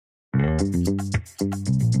Good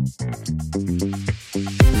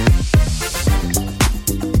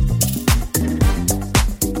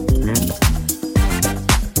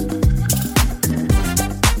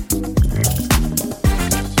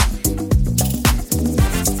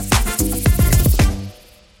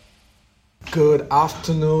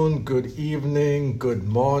afternoon, good evening, good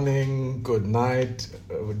morning, good night.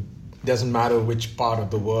 Doesn't matter which part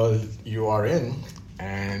of the world you are in.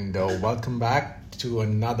 And welcome back to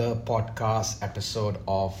another podcast episode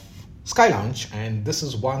of Sky Lounge. And this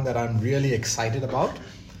is one that I'm really excited about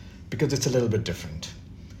because it's a little bit different.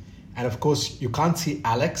 And of course, you can't see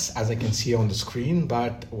Alex as I can see on the screen,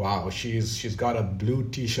 but wow, she's got a blue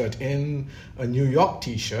t-shirt in, a New York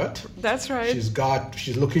t-shirt. That's right.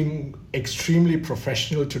 She's looking extremely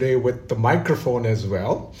professional today with the microphone as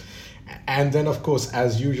well. And then of course,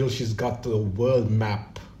 as usual, she's got the world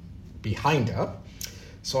map behind her.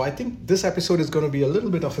 So I think this episode is going to be a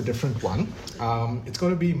little bit of a different one. It's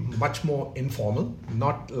going to be much more informal,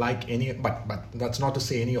 not like any, but that's not to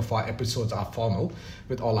say any of our episodes are formal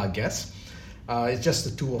with all our guests. It's just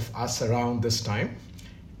the two of us around this time.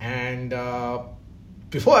 And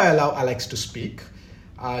before I allow Alex to speak,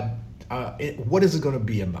 what is it going to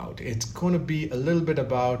be about? It's going to be a little bit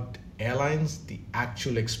about airlines, the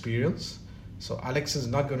actual experience. So Alex is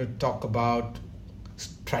not going to talk about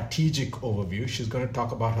strategic overview. She's going to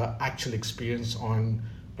talk about her actual experience on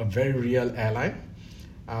a very real airline,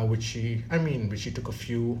 which she took a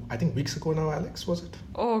few, I think, weeks ago now, Alex, was it?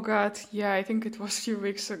 Oh God, yeah, I think it was a few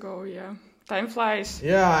weeks ago, yeah. Time flies.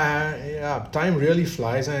 Yeah, time really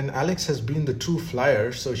flies, and Alex has been the true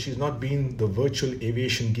flyer, so she's not been the virtual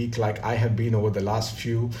aviation geek like I have been over the last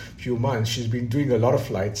few months. She's been doing a lot of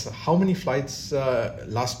flights. How many flights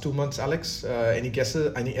last 2 months, Alex? Any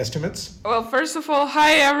guesses? Any estimates? Well, first of all,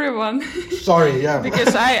 hi everyone. Sorry, yeah.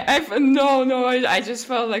 Because I just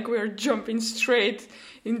felt like we were jumping straight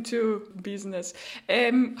into business.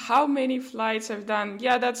 How many flights I've done?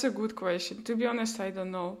 Yeah, that's a good question. To be honest, I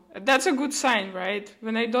don't know. That's a good sign, right?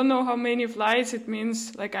 When I don't know how many flights, it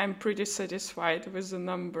means like I'm pretty satisfied with the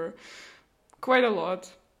number. Quite a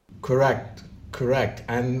lot. Correct.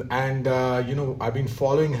 And I've been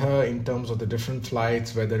following her in terms of the different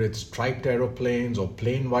flights, whether it's striped aeroplanes or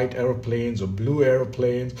plain white aeroplanes or blue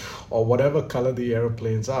aeroplanes or whatever color the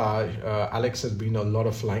aeroplanes are. Alex has been a lot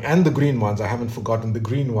of flying, and the green ones. I haven't forgotten the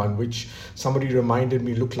green one, which somebody reminded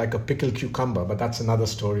me looked like a pickled cucumber, but that's another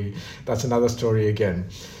story. That's another story again.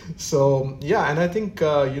 So yeah, and I think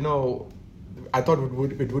I thought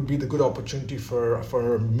it would be the good opportunity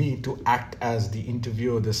for me to act as the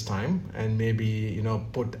interviewer this time, and maybe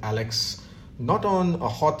put Alex not on a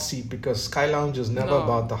hot seat, because Sky Lounge is never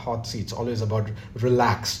about the hot seats. Always about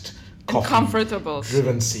relaxed, comfortable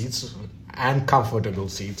driven seats and comfortable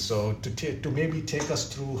seats. So to maybe take us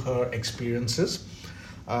through her experiences.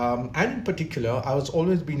 And in particular, I was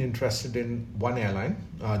always been interested in one airline,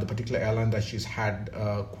 the particular airline that she's had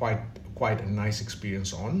quite a nice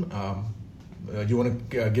experience on. You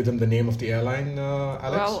want to give them the name of the airline,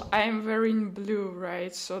 Alex? Well, I am wearing blue,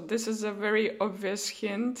 right? So this is a very obvious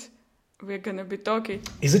hint. We're going to be talking.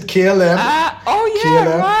 Is it KLM? Oh, yeah,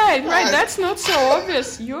 KLM? Right. That's not so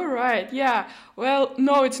obvious. You're right, yeah. Well,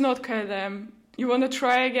 no, it's not KLM. You want to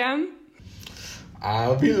try again?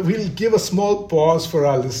 We'll give a small pause for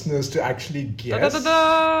our listeners to actually guess.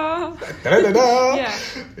 Da-da-da-da! Da-da-da-da!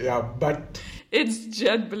 Yeah, but... It's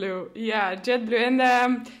JetBlue. Yeah, JetBlue.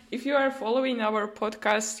 And if you are following our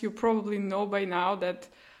podcast, you probably know by now that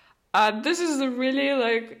this is really,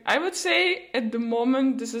 I would say at the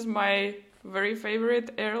moment, this is my very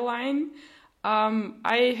favorite airline.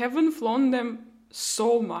 I haven't flown them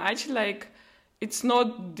so much. It's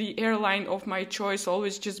not the airline of my choice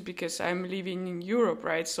always just because I'm living in Europe,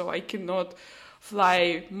 right? So I cannot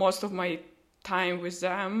fly most of my time with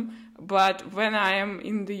them. But when I am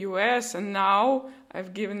in the US, and now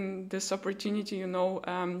I've given this opportunity,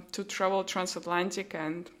 to travel transatlantic,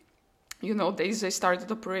 and they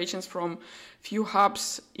started operations from few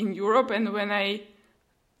hubs in Europe. And when I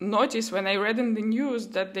read in the news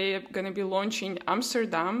that they are going to be launching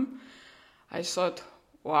Amsterdam, I thought,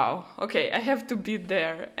 wow, okay, I have to be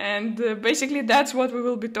there. And basically that's what we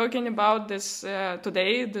will be talking about this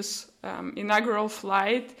today, this inaugural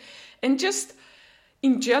flight. And just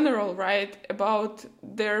in general, right, about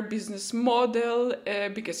their business model,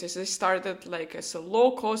 because as they started as a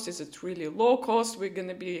low cost, is it really low cost? We're going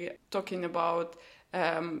to be talking about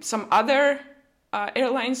some other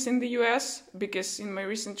airlines in the US, because in my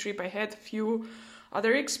recent trip I had a few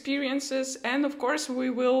other experiences. And of course, we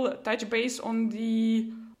will touch base on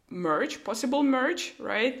the possible merge,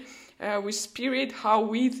 right? with Spirit, how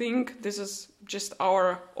we think. This is just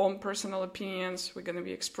our own personal opinions. We're going to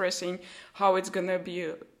be expressing how it's going to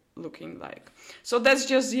be looking like. So that's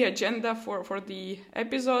just the agenda for the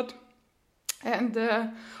episode. And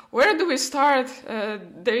where do we start?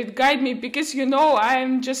 They guide me because,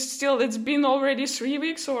 I'm just still, it's been already 3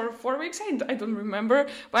 weeks or 4 weeks, I don't remember,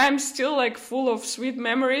 but I'm still like full of sweet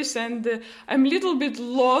memories, and I'm a little bit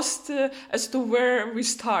lost as to where we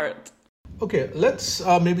start. Okay, let's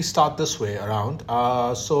maybe start this way around.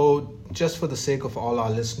 So just for the sake of all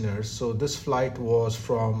our listeners, so this flight was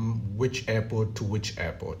from which airport to which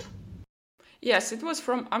airport? Yes, it was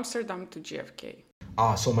from Amsterdam to JFK.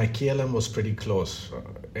 So my KLM was pretty close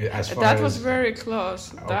as far That as... was very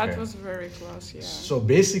close. Okay. That was very close, yeah. So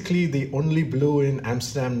basically the only blue in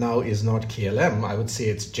Amsterdam now is not KLM. I would say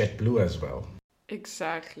it's JetBlue as well.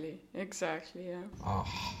 Exactly, yeah.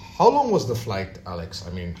 How long was the flight, Alex? I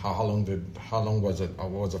mean, how long was it? Or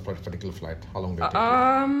was a particular flight? How long did it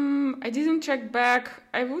take? I didn't check back.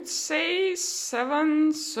 I would say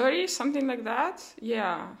 7:30, something like that.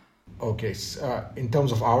 Yeah. Okay, in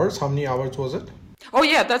terms of hours, how many hours was it? Oh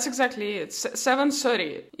yeah, that's exactly it.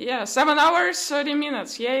 7:30. Yeah, 7 hours, 30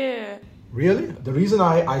 minutes. Yeah. Really? The reason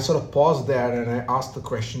I sort of paused there and I asked the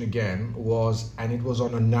question again and it was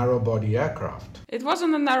on a narrow body aircraft. It was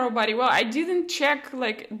on a narrow body. Well, I didn't check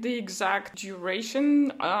like the exact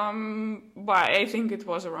duration, but I think it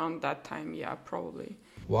was around that time. Yeah, probably.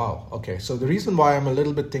 Wow. Okay. So the reason why I'm a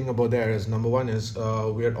little bit thinking about there is, number one is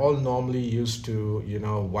we're all normally used to,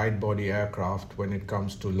 wide body aircraft when it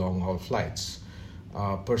comes to long haul flights.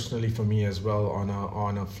 Personally for me as well,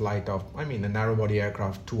 on a flight of, a narrow body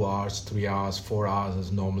aircraft, 2 hours, 3 hours, 4 hours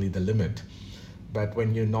is normally the limit. But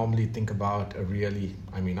when you normally think about a really,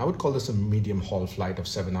 I would call this a medium haul flight of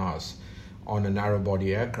 7 hours on a narrow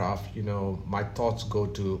body aircraft, my thoughts go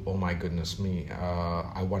to, oh my goodness me,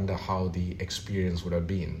 I wonder how the experience would have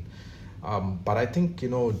been. But I think,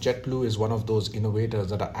 JetBlue is one of those innovators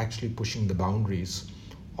that are actually pushing the boundaries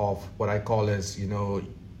of what I call as,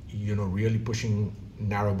 really pushing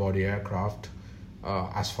narrow body aircraft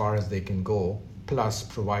as far as they can go, plus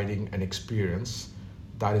providing an experience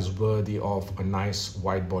that is worthy of a nice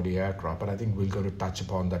wide body aircraft. But I think we're going to touch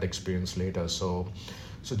upon that experience later. So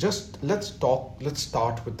just let's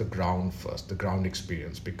start with the ground first, the ground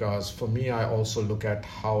experience, because for me, I also look at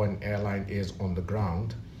how an airline is on the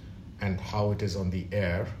ground and how it is on the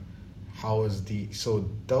air. So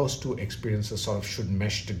those two experiences sort of should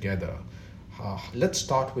mesh together. Let's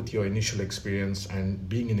start with your initial experience, and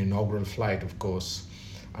being an inaugural flight, of course,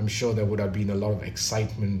 I'm sure there would have been a lot of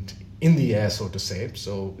excitement in the air, so to say.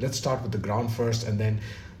 So let's start with the ground first, and then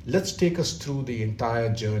let's take us through the entire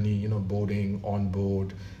journey, boarding, on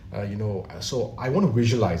board, so I want to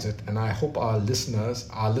visualize it, and I hope our listeners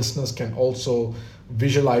can also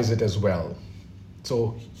visualize it as well.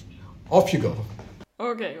 So off you go.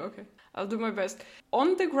 Okay. I'll do my best.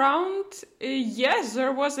 On the ground, yes,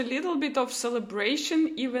 there was a little bit of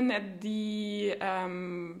celebration even at the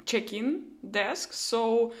check-in desk.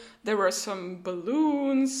 So there were some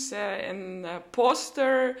balloons and a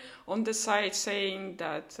poster on the side saying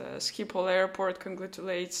that Schiphol Airport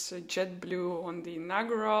congratulates JetBlue on the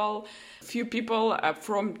inaugural. A few people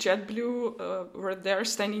from JetBlue were there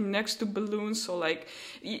standing next to balloons. So like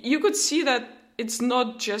you could see that it's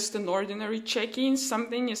not just an ordinary check-in,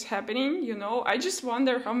 something is happening, I just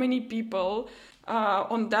wonder how many people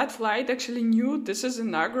on that flight actually knew this is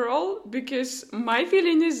inaugural, because my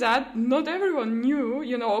feeling is that not everyone knew,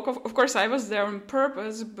 of course I was there on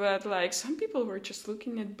purpose, but like some people were just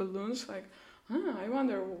looking at balloons like, I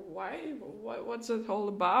wonder what's it all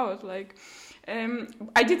about? Like,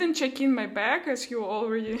 I didn't check in my bag, as you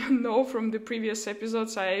already know from the previous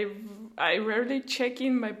episodes. I rarely check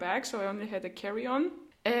in my bag, so I only had a carry-on.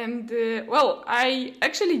 And, I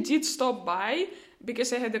actually did stop by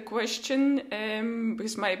because I had a question,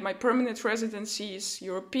 because my permanent residency is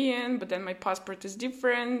European, but then my passport is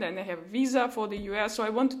different, and I have a visa for the US, so I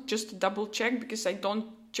wanted just to double check, because I don't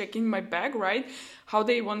check in my bag, right? How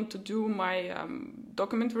they want to do my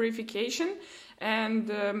document verification. And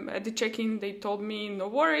at the check-in, they told me, no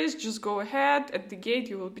worries, just go ahead. At the gate,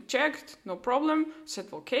 you will be checked, no problem. I said,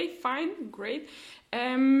 okay, fine, great.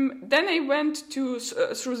 Then I went through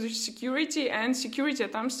the security, and security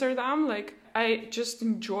at Amsterdam, like, I just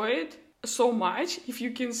enjoyed so much, if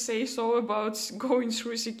you can say so, about going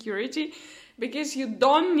through security, because you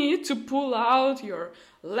don't need to pull out your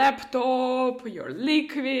laptop, your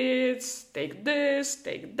liquids, take this,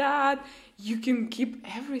 take that. You can keep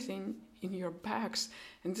everything in your bags.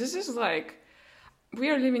 And this is like, we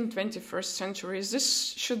are living 21st century.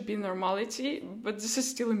 This should be normality, but this is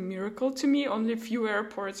still a miracle to me. Only few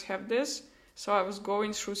airports have this. So I was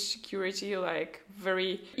going through security like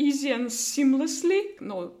very easy and seamlessly.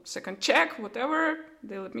 No second check, whatever.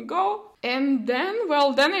 They let me go. And then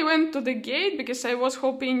I went to the gate because I was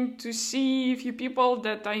hoping to see a few people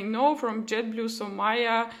that I know from JetBlue. So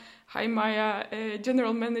Maya, hi Maya,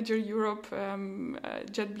 General Manager Europe,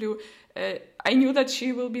 JetBlue. I knew that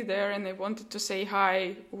she will be there and I wanted to say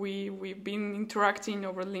hi. We've been interacting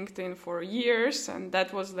over LinkedIn for years and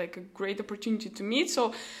that was like a great opportunity to meet.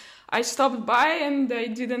 So I stopped by and I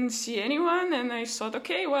didn't see anyone and I thought,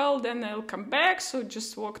 okay, well, then I'll come back. So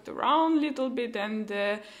just walked around a little bit and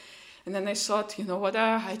then I thought, you know what,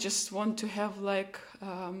 I just want to have like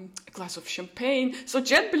a glass of champagne. So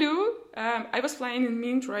JetBlue, I was flying in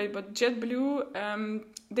Mint, right? But JetBlue,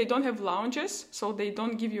 they don't have lounges, so they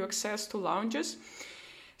don't give you access to lounges.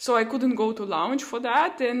 So I couldn't go to lounge for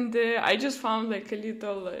that, and I just found like a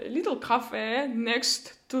little cafe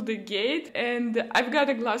next to the gate, and I've got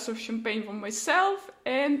a glass of champagne for myself,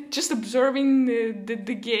 and just observing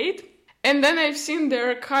the gate. And then I've seen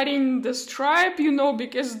they're cutting the stripe,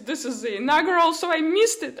 because this is the inaugural, so I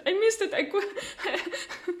missed it. I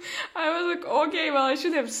was like, okay, well, I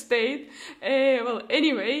should have stayed.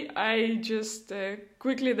 Anyway, I just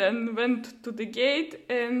quickly then went to the gate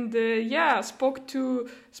and spoke to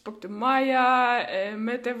Maya,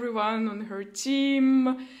 met everyone on her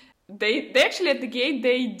team. They actually at the gate,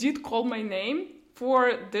 they did call my name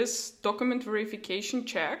for this document verification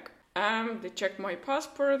check. They checked my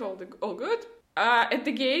passport, all good. At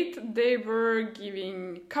the gate, they were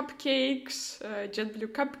giving cupcakes,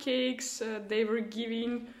 JetBlue cupcakes. They were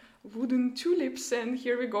giving wooden tulips, and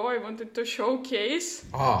here we go. I wanted to showcase.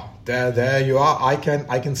 There you are. I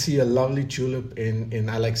can see a lovely tulip in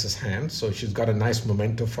Alex's hand. So she's got a nice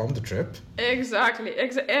memento from the trip. Exactly.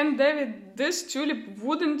 And David, this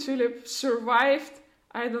wooden tulip, survived.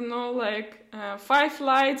 I don't know, 5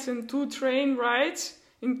 flights and 2 train rides.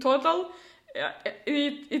 In total,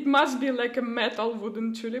 it must be like a metal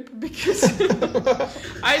wooden tulip because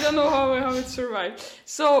I don't know how it survived.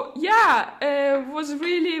 So it was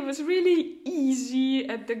really easy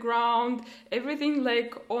at the ground. Everything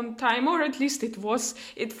like on time, or at least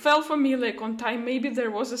it felt for me like on time. Maybe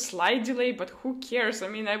there was a slight delay, but who cares? I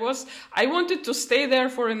mean, I wanted to stay there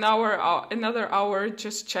for another hour,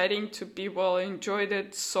 just chatting to people. I enjoyed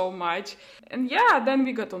it so much, and then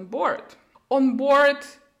we got on board. On board,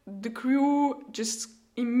 the crew just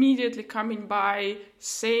immediately coming by,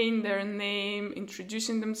 saying their name,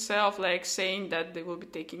 introducing themselves, saying that they will be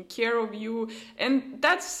taking care of you. And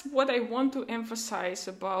that's what I want to emphasize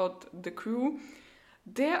about the crew.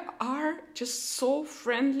 They are just so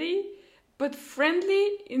friendly, but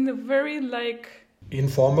friendly in a very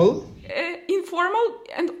informal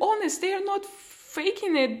and honest. They are not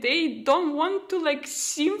faking it. They don't want to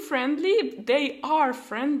seem friendly. They are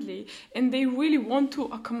friendly and they really want to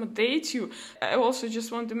accommodate you. I also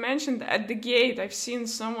just want to mention that at the gate I've seen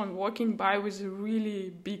someone walking by with a really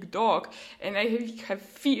big dog, and I have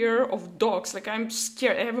fear of dogs. I'm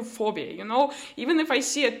scared. I have a phobia, Even if I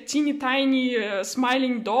see a teeny tiny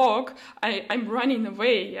smiling dog, I'm running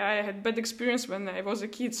away. I had bad experience when I was a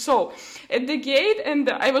kid. So at the gate, and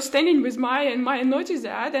I was standing with Maya, and Maya noticed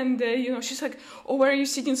that, and she's like, oh, where are you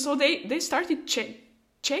sitting? So they started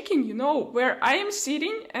checking, where I am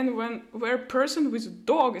sitting and where person with a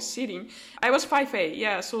dog is sitting. I was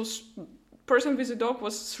 5A, so person with a dog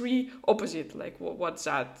was 3 opposite. What's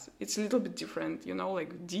that? It's a little bit different,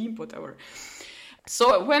 deep, whatever.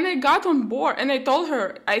 So when I got on board, and I told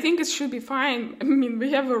her, I think it should be fine. I mean,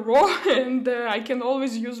 we have a row, and I can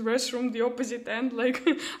always use restroom the opposite end.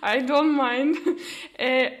 I don't mind.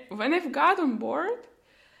 When I've got on board,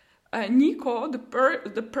 Nico, the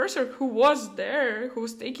person who was there, who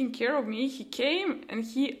was taking care of me, he came and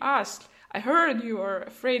he asked, I heard you are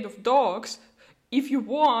afraid of dogs. If you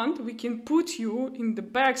want, we can put you in the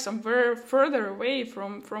back somewhere further away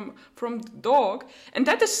from the dog. And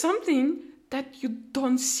that is something that you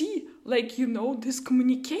don't see, this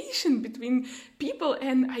communication between people.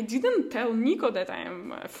 And I didn't tell Nico that I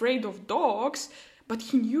am afraid of dogs, but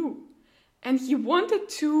he knew. And he wanted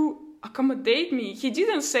to accommodate me. He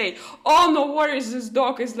didn't say, oh, no worries, this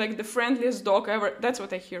dog is the friendliest dog ever. That's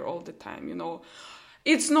what I hear all the time,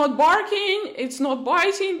 It's not barking, it's not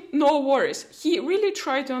biting, no worries. He really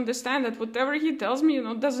tried to understand that whatever he tells me,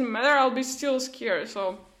 doesn't matter, I'll be still scared.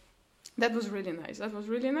 So that was really nice.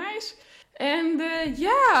 And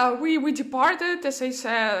we departed, as I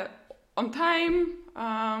said, on time.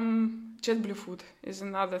 JetBlue food is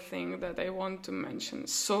another thing that I want to mention.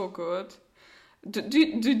 So good. Do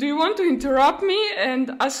you want to interrupt me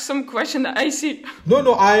and ask some question? I see.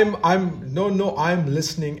 No, I'm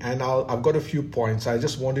listening, and I've got a few points. I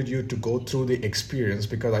just wanted you to go through the experience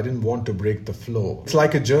because I didn't want to break the flow. It's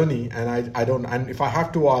like a journey, and I don't. And if I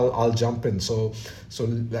have to, I'll jump in. So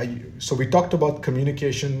we talked about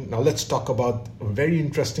communication. Now let's talk about a very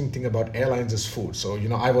interesting thing about airlines is food. So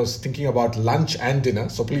I was thinking about lunch and dinner.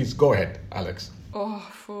 So please go ahead, Alex. Oh,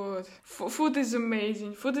 food. Food is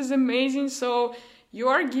amazing. Food is amazing. So you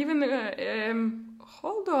are given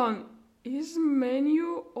hold on. Is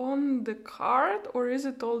menu on the card or is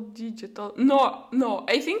it all digital? No.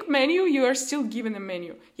 I think menu, you are still given a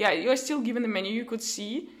menu. Yeah, you are still given a menu, you could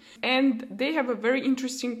see. And they have a very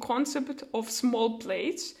interesting concept of small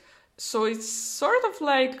plates. So it's sort of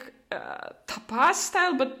like tapas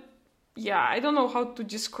style, but yeah, I don't know how to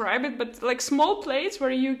describe it, but like small plates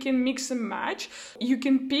where you can mix and match. You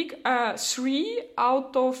can pick 3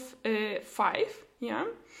 out of 5, yeah?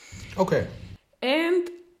 Okay. And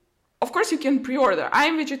of course you can pre-order.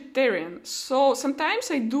 I'm vegetarian, so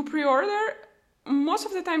sometimes I do pre-order. Most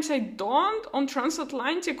of the times I don't. On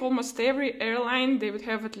transatlantic, almost every airline, they would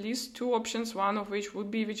have at least 2 options, one of which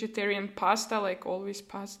would be vegetarian pasta, like always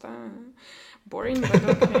pasta. Boring, but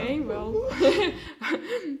okay, well.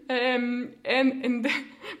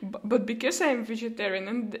 But because I'm vegetarian,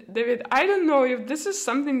 and David, I don't know if this is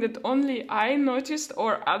something that only I noticed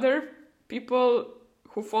or other people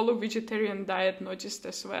who follow vegetarian diet noticed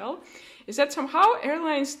as well, is that somehow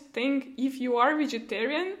airlines think if you are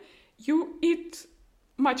vegetarian, you eat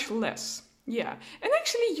much less. Yeah. And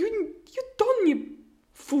actually you don't need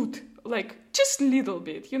food, like just a little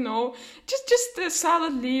bit, just a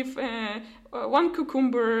salad leaf, 1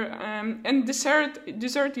 cucumber, and dessert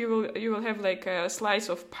you will have like a slice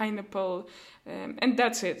of pineapple, and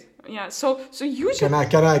that's it. Yeah. So usually can I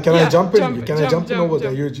jump in? Can I jump in over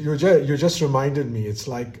there? You just reminded me. It's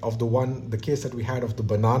like of the case that we had of the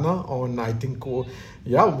banana on, I think,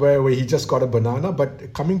 where he just got a banana.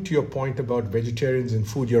 But coming to your point about vegetarians and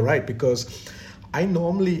food, you're right, because I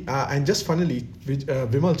normally, and just funnily,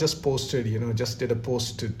 Vimal just posted, just did a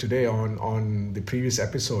post today on the previous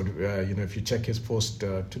episode. If you check his post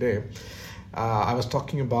today, I was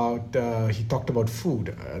talking about, he talked about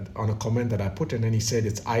food on a comment that I put in, and he said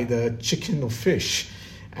it's either chicken or fish.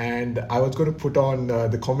 And I was going to put on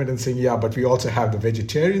the comment and saying, yeah, but we also have the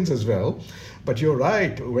vegetarians as well. But you're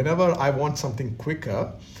right. Whenever I want something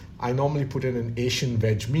quicker, I normally put in an Asian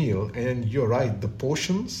veg meal. And you're right, the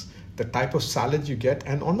portions, the type of salad you get,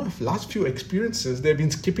 and on my last few experiences, they've been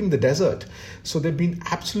skipping the dessert. So they've been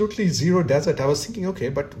absolutely zero dessert. I was thinking, okay,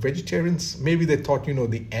 but vegetarians, maybe they thought,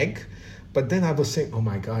 the egg. But then I was saying, oh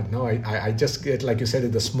my God, no, I just get, like you said,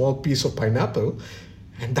 the small piece of pineapple,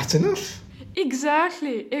 and that's enough.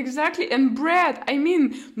 Exactly. And bread, I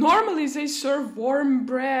mean, normally they serve warm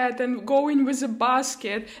bread and go in with a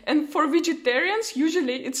basket. And for vegetarians,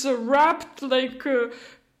 usually it's a wrapped like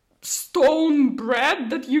stone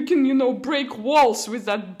bread that you can, break walls with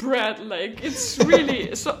that bread. Like it's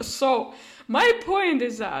really, so my point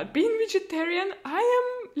is that being vegetarian, I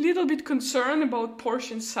am a little bit concerned about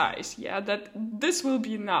portion size. Yeah, that this will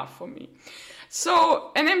be enough for me.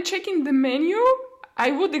 So, and I'm checking the menu.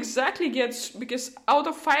 I would exactly get, because out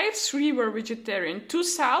of 5, 3 were vegetarian, 2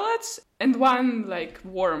 salads and 1 like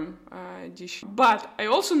warm dish. But I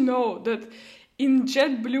also know that in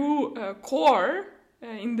JetBlue core,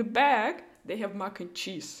 in the bag, they have mac and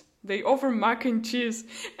cheese. They offer mac and cheese.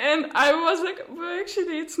 And I was like, well,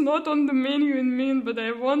 actually, it's not on the menu in Mint, but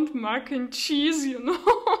I want mac and cheese,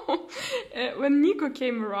 When Nico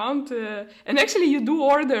came around, and actually you do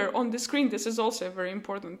order on the screen, this is also a very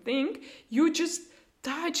important thing, you just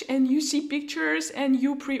touch and you see pictures and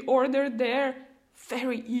you pre-order there.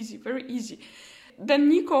 Very easy, very easy. Then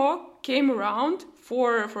Nico came around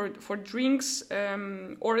for drinks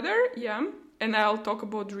order, yeah. And I'll talk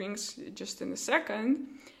about drinks just in a second.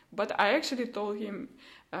 But I actually told him,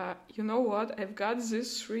 you know what, I've got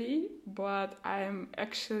these 3, but I'm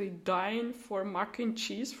actually dying for mac and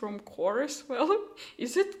cheese from Core as well.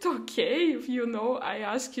 Is it okay if, I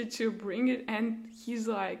ask you to bring it? And he's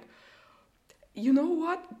like, you know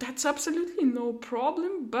what, that's absolutely no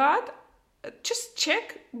problem, but just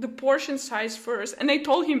check the portion size first. And I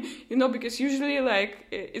told him, because usually like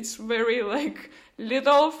it's very like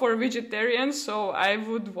little for vegetarians, so I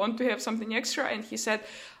would want to have something extra. And he said,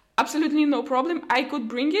 absolutely no problem, I could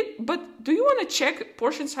bring it, but do you want to check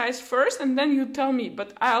portion size first and then you tell me,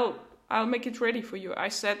 but I'll make it ready for you. I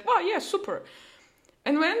said, oh yeah, super.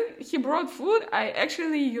 And when he brought food, I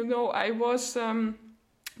actually, I was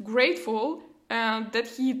grateful that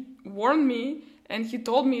he warned me And he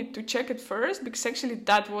told me to check it first because actually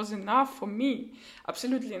that was enough for me.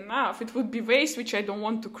 Absolutely enough. It would be waste, which I don't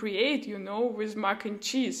want to create, with mac and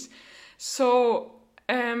cheese. So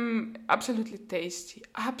absolutely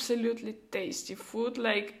tasty food.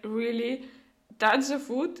 Like really, that's a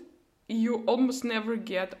food you almost never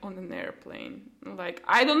get on an airplane. Like,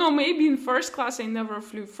 I don't know, maybe in first class, I never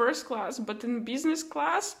flew first class, but in business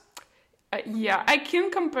class, I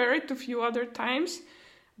can compare it to a few other times,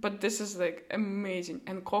 but this is like amazing.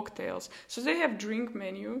 And cocktails. So they have drink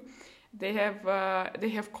menu. They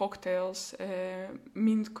have cocktails,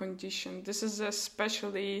 mint condition. This is a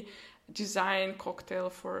specially designed cocktail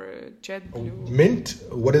for JetBlue. Mint?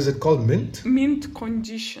 What is it called? Mint? Mint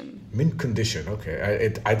condition. Mint condition.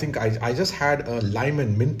 Okay. I think I just had a lime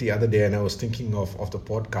and mint the other day, and I was thinking of the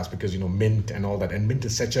podcast because mint and all that, and mint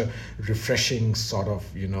is such a refreshing sort of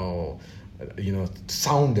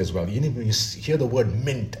sound as well. You hear the word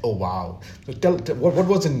mint. Oh wow! So tell what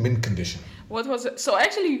was in mint condition? What was it? So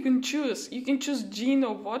actually, you can choose gin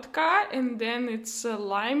or vodka, and then it's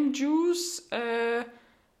lime juice.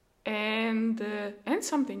 And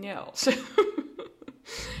something else.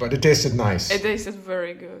 But it tasted nice. It tasted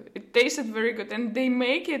very good. And they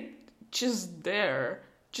make it just there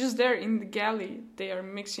in the galley. They are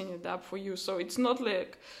mixing it up for you. So it's not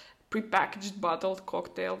like prepackaged bottled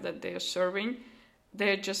cocktail that they are serving.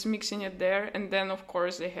 They're just mixing it there. And then, of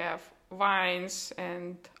course, they have wines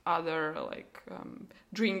and other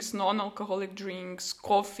drinks, non-alcoholic drinks,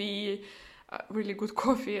 coffee, really good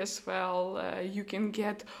coffee as well. You can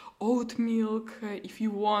get oat milk if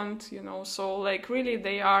you want, So like really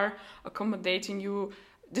they are accommodating you.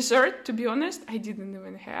 Dessert, to be honest, I didn't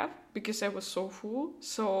even have because I was so full.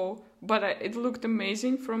 But it looked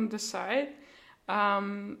amazing from the side.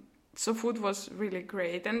 So food was really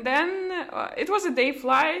great. And then it was a day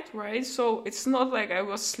flight, right? So it's not like I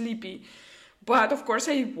was sleepy. But of course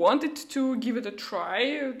I wanted to give it a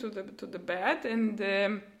try to the bed,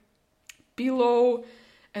 and pillow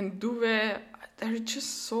and duvet, they're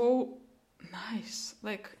just so nice.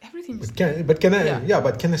 Like everything is. But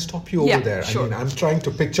can I stop you over there? Sure. I mean, I'm trying to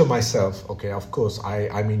picture myself. Okay, of course.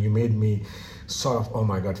 I mean, you made me sort of, oh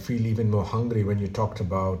my God, feel even more hungry when you talked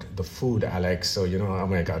about the food, Alex. So oh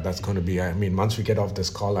my God, that's going to be. I mean, once we get off this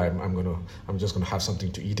call, I'm just gonna have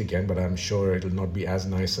something to eat again. But I'm sure it'll not be as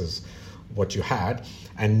nice as what you had.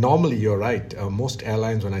 And normally you're right, most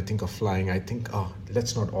airlines, when I think of flying, I think,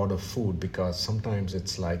 let's not order food, because sometimes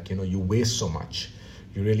it's like you waste so much,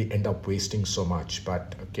 you really end up wasting so much.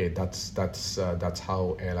 But okay, that's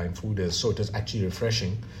how airline food is. So it is actually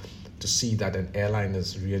refreshing to see that an airline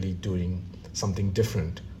is really doing something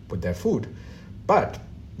different with their food. But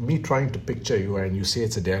me trying to picture you, and you say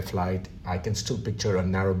it's a day flight, I can still picture a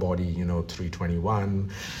narrow body 321.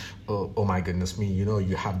 Oh my goodness me,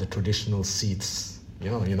 you have the traditional seats,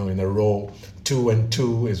 in a row. 2 and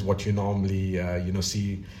 2 is what you normally,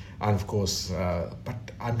 see. And of course, but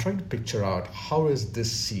I'm trying to picture out, how is this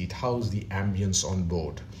seat? How's the ambience on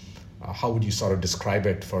board? How would you sort of describe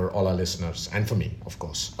it for all our listeners and for me, of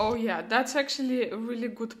course? Oh yeah, that's actually a really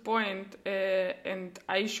good point. And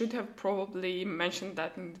I should have probably mentioned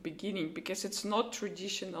that in the beginning, because it's not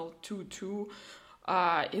traditional 2-2.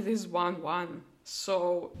 It is 1-1.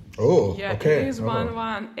 So it is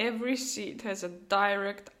 1-1. Every seat has a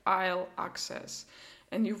direct aisle access,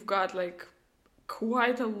 and you've got like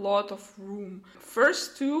quite a lot of room.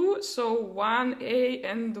 First two, so 1A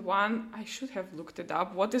and 1, I should have looked it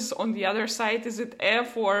up. What is on the other side? Is it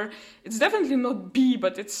F, or it's definitely not B,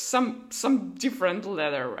 but it's some different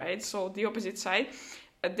letter, right? So the opposite side,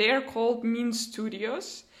 they are called Mint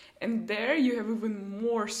Studios, and there you have even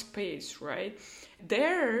more space, right?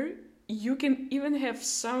 There you can even have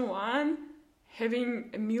someone having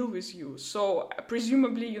a meal with you. So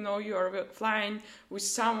presumably, you are flying with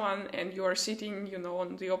someone and you are sitting,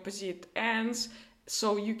 on the opposite ends.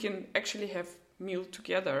 So you can actually have meal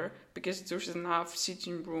together because there's enough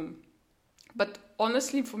sitting room. But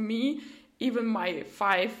honestly, for me, even my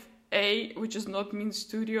 5A, which is not Mint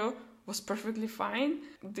Studio, was perfectly fine.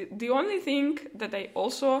 The only thing that I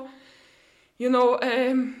also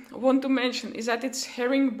want to mention is that it's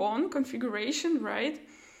herringbone configuration, right?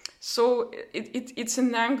 So it's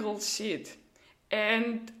an angled seat,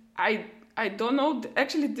 and I don't know.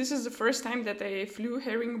 Actually, this is the first time that I flew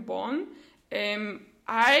herringbone.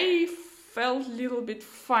 I felt a little bit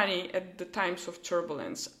funny at the times of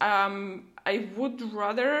turbulence. I would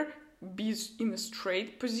rather be in a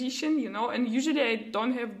straight position, and usually I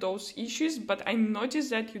don't have those issues, but I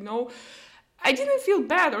noticed that, I didn't feel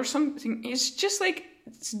bad or something. It's just like,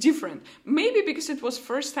 it's different. Maybe because it was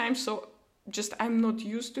first time, so just I'm not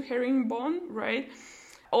used to herringbone, right?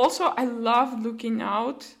 also, I love looking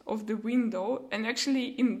out of the window, and actually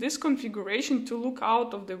in this configuration to look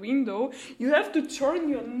out of the window, you have to turn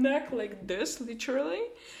your neck like this, literally.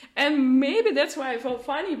 And maybe that's why I felt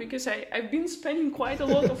funny, because I've been spending quite a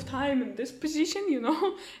lot of time in this position,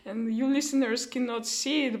 and you listeners cannot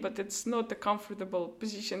see it, but it's not a comfortable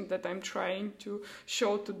position that I'm trying to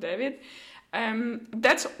show to David.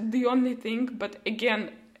 That's the only thing, but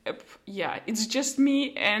again, it's just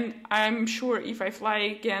me, and I'm sure if I fly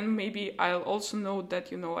again, maybe I'll also know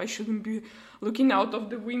that, I shouldn't be looking out of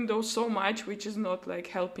the window so much, which is not like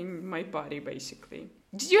helping my body, basically.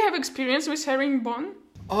 Did you have experience with herringbone?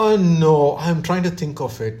 No, I'm trying to think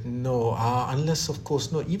of it. No, unless, of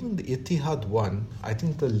course, no, even the Etihad one, I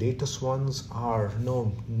think the latest ones are,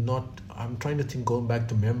 no, not, I'm trying to think, going back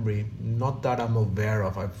to memory, not that I'm aware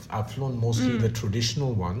of. I've flown mostly the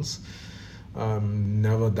traditional ones.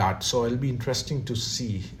 Never that. So it'll be interesting to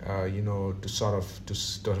see, to sort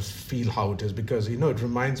of feel how it is, because, it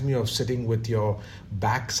reminds me of sitting with your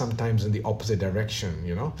back sometimes in the opposite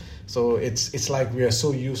direction, So it's like we are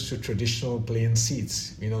so used to traditional plane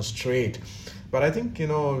seats, straight. But I think,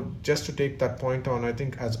 just to take that point on, I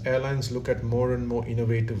think as airlines look at more and more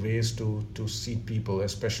innovative ways to seat people,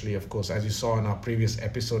 especially, of course, as you saw in our previous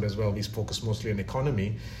episode as well, we focus mostly on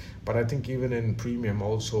economy. But I think even in premium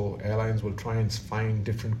also, airlines will try and find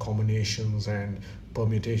different combinations and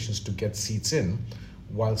permutations to get seats in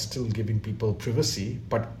while still giving people privacy,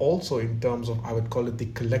 but also in terms of, I would call it the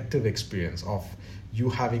collective experience of you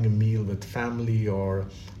having a meal with family or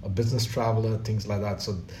a business traveler, things like that.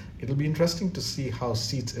 So it'll be interesting to see how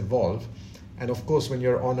seats evolve. And of course, when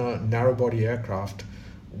you're on a narrow body aircraft,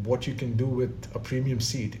 what you can do with a premium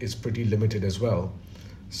seat is pretty limited as well.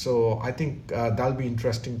 So I think that'll be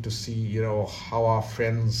interesting to see, how our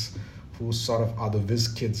friends who sort of are the whiz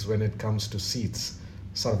kids when it comes to seats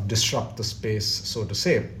sort of disrupt the space, so to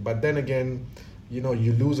say. But then again,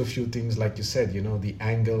 you lose a few things, like you said, the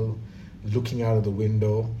angle, looking out of the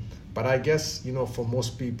window. But I guess, for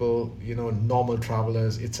most people, normal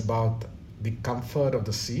travelers, it's about the comfort of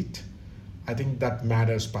the seat. I think that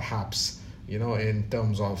matters perhaps, in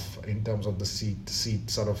terms of the seat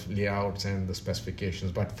sort of layouts and the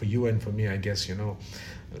specifications. But for you and for me, I guess,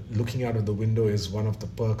 looking out of the window is one of the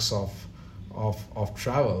perks of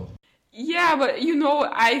travel. Yeah, but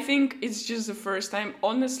I think it's just the first time.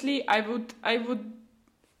 Honestly, I would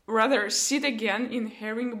rather sit again in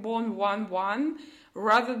herringbone 1-1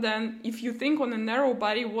 rather than, if you think on a narrow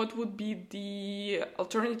body, what would be the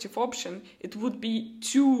alternative option? It would be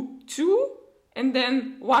 2-2 and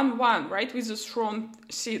then 1-1, right, with the strong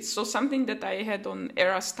seats. So something that I had on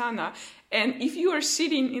Air Astana. And if you are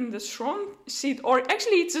sitting in the strong seat, or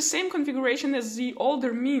actually it's the same configuration as the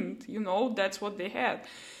older Mint, that's what they had.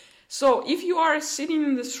 So if you are sitting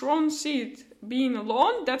in the strong seat, being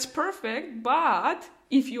alone, that's perfect. But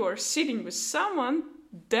if you are sitting with someone,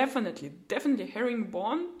 definitely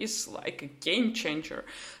herringbone is like a game changer.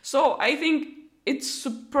 So I think it's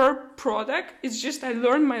superb product. It's just I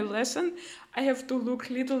learned my lesson. I have to look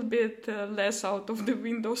a little bit less out of the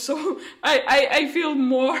window, so I feel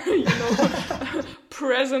more,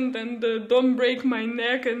 present and don't break my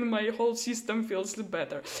neck, and my whole system feels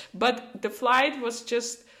better. But the flight was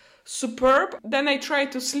just superb. Then I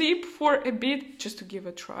tried to sleep for a bit, just to give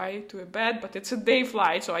a try to a bed, but it's a day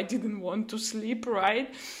flight, so I didn't want to sleep,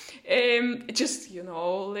 right? Just,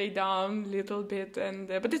 lay down a little bit, and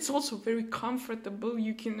but it's also very comfortable.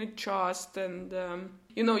 You can adjust, and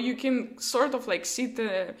you can sort of like sit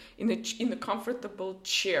in a comfortable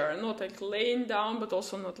chair, not like laying down, but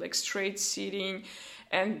also not like straight sitting.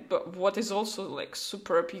 But what is also like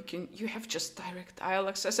superb, you have just direct aisle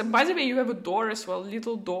access. And by the way, you have a door as well,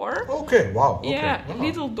 little door. Okay, wow. Okay. Yeah, wow.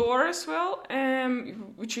 Little door as well,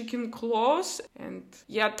 which you can close. And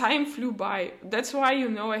yeah, time flew by. That's why,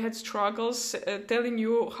 I had struggles telling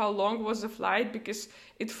you how long was the flight, because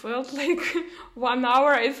it felt like 1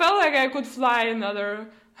 hour. It felt like I could fly another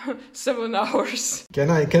 7 hours. Can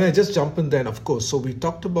I just jump in then? Of course. So we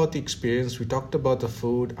talked about the experience, we talked about the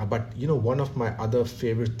food, but one of my other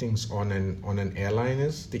favorite things on an airline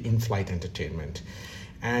is the in-flight entertainment.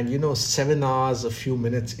 And 7 hours, a few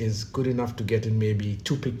minutes is good enough to get in maybe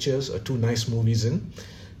 2 pictures or 2 nice movies in.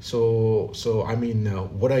 So I mean,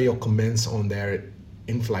 what are your comments on their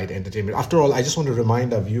in-flight entertainment? After all, I just want to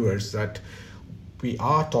remind our viewers that we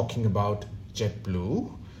are talking about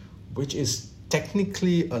JetBlue, which is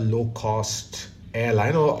technically a low-cost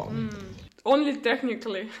airline, or only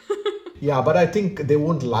technically. Yeah, but I think they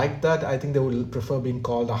won't like that. I think they would prefer being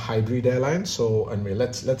called a hybrid airline. So anyway,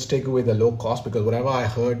 let's take away the low cost, because whatever I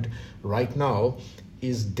heard right now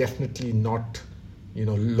is definitely not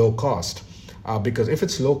low cost. because if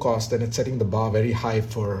it's low cost, then it's setting the bar very high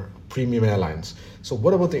for premium airlines. So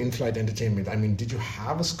what about the in-flight entertainment? I mean, did you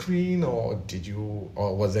have a screen, or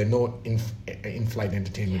was there no in-flight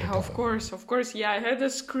entertainment at all? Of course. Yeah, I had a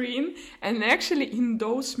screen, and actually in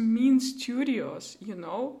those mean studios,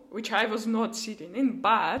 which I was not sitting in,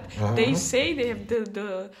 but they say they have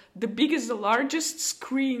the biggest, the largest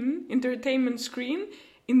screen, entertainment screen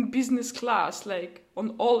in business class, like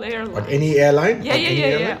on all airlines. On any airline?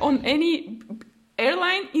 Yeah. On any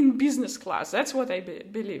airline in business class. That's what I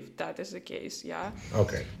believe that is the case. Yeah.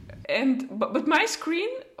 Okay. But my screen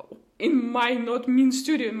in my not mean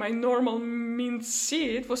studio, in my normal mean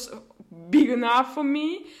seat, was big enough for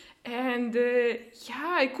me. And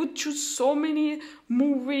I could choose so many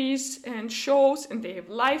movies and shows, and they have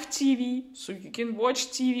live TV, so you can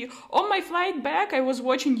watch TV. On my flight back, I was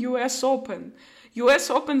watching US Open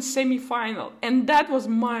semi-final, and that was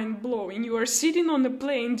mind-blowing. You are sitting on a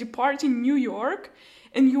plane departing New York,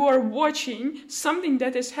 and you are watching something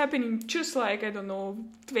that is happening just like,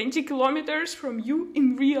 20 kilometers from you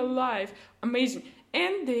in real life. Amazing.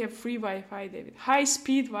 And they have free Wi-Fi, David.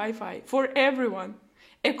 High-speed Wi-Fi for everyone.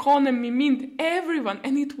 Economy, mint, everyone.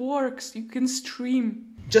 And it works. You can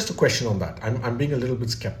stream. Just a question on that. I'm being a little bit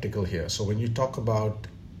skeptical here. So when you talk about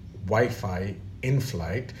Wi-Fi in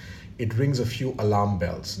flight, it rings a few alarm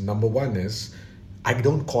bells. Number one is, I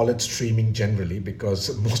don't call it streaming generally,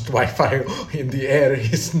 because most Wi-Fi in the air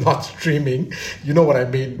is not streaming. You know what I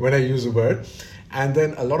mean when I use the word. And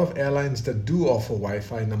then a lot of airlines that do offer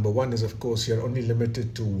Wi-Fi, number one is, of course, you're only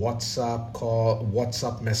limited to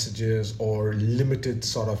WhatsApp messages, or limited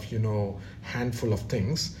sort of, handful of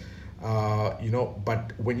things.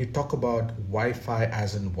 But when you talk about Wi-Fi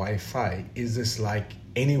as in Wi-Fi, is this like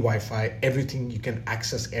any Wi-Fi, everything, you can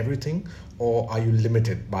access everything, or are you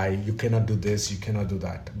limited by, you cannot do this, you cannot do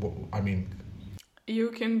that? I mean, you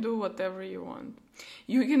can do whatever you want.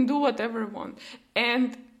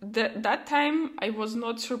 And that time I was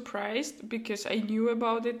not surprised, because I knew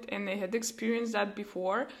about it and I had experienced that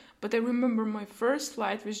before. But I remember my first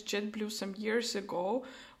flight with JetBlue some years ago,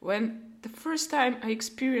 when the first time I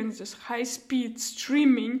experienced this high-speed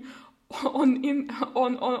streaming on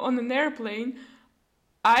an airplane.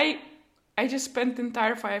 I just spent the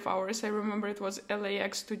entire 5 hours. I remember it was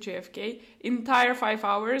LAX to JFK. Entire 5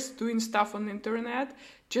 hours doing stuff on the internet,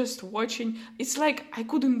 just watching. It's like I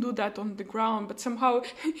couldn't do that on the ground, but somehow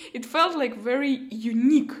it felt like very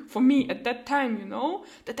unique for me at that time,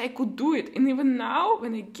 that I could do it. And even now,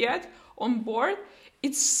 when I get on board,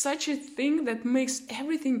 it's such a thing that makes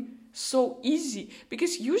everything so easy,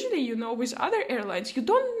 because usually, with other airlines, you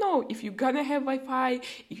don't know if you're gonna have Wi-Fi,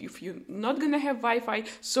 if you're not gonna have Wi-Fi,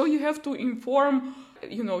 so you have to inform,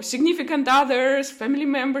 significant others, family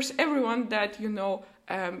members, everyone that,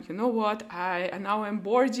 what, now I'm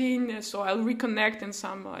boarding, so I'll reconnect in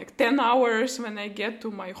some 10 hours when I get to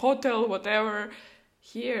my hotel, whatever.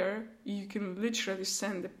 Here, you can literally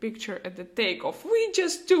send a picture at the takeoff. We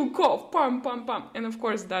just took off, pam, pam, pam. And of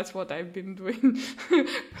course, that's what I've been doing.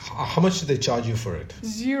 How much do they charge you for it?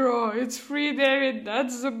 0. It's free, David.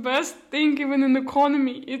 That's the best thing, even in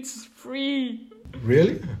economy. It's free.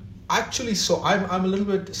 Really? Actually, so I'm a little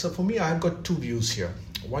bit... So for me, I've got two views here.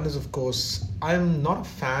 One is, of course, I'm not a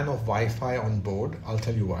fan of Wi-Fi on board. I'll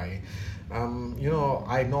tell you why.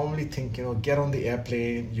 I normally think, get on the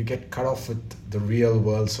airplane, you get cut off with the real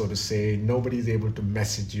world, so to say. Nobody's able to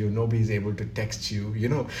message you. Nobody's able to text you.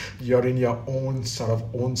 You're in your own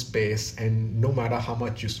own space. And no matter how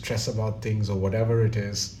much you stress about things or whatever it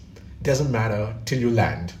is, doesn't matter till you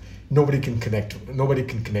land. Nobody can connect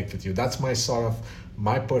with you. That's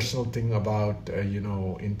my personal thing about,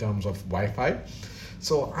 in terms of Wi-Fi.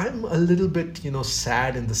 So I'm a little bit,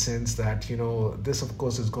 sad in the sense that, this, of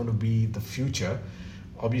course, is going to be the future.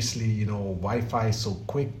 Obviously, Wi-Fi is so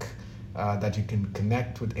quick that you can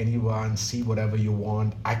connect with anyone, see whatever you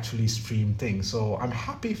want, actually stream things. So I'm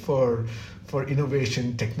happy for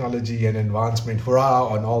innovation, technology, and advancement,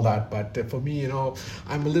 hurrah, and all that. But for me,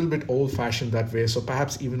 I'm a little bit old-fashioned that way. So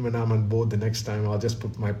perhaps even when I'm on board the next time, I'll just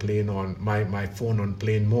put my phone on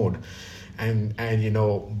plane mode. And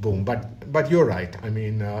boom. But you're right. I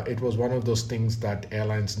mean, it was one of those things that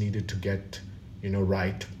airlines needed to get,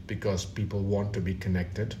 right, because people want to be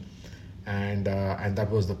connected. And that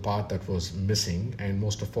was the part that was missing. And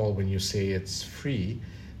most of all, when you say it's free,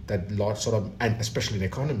 that and especially in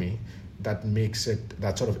economy, that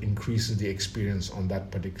sort of increases the experience on that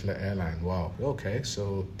particular airline. Wow. Okay.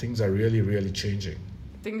 So things are really, really changing.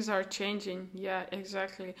 Things are changing. Yeah,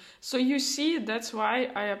 exactly. So you see, that's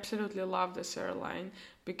why I absolutely love this airline,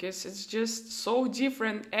 because it's just so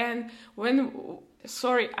different. And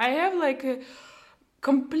I have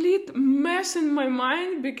complete mess in my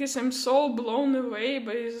mind because I'm so blown away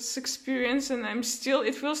by this experience, and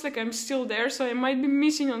it feels like I'm still there, so I might be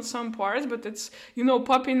missing on some parts, but it's,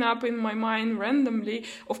 popping up in my mind randomly.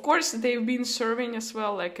 Of course, they've been serving as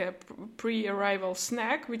well like a pre-arrival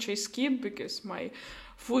snack, which I skipped because my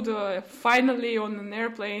food finally on an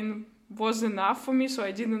airplane was enough for me, so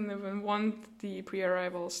I didn't even want the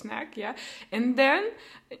pre-arrival snack, yeah. And then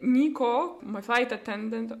Nico, my flight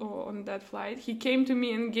attendant on that flight, he came to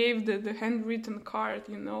me and gave the handwritten card,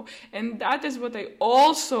 and that is what I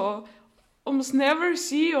also almost never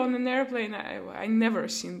see on an airplane. I never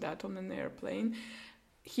seen that on an airplane.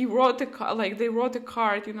 They wrote a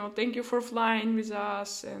card, thank you for flying with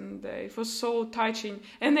us, and it was so touching.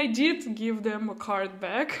 And I did give them a card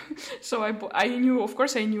back, so I knew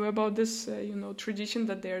about this, tradition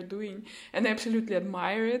that they are doing, and I absolutely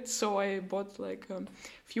admire it. So I bought like a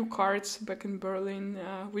few cards back in Berlin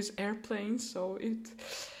with airplanes. So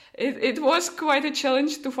it was quite a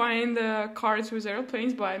challenge to find cards with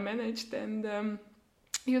airplanes, but I managed. And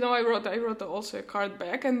I wrote also a card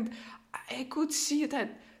back, and I could see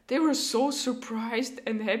that they were so surprised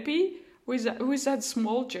and happy with that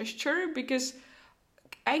small gesture, because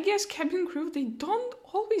I guess cabin crew, they don't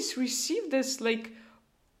always receive this like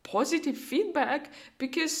positive feedback,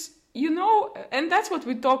 because and that's what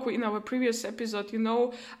we talked in our previous episode.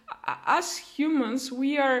 As humans,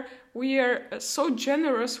 we are so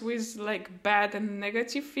generous with like bad and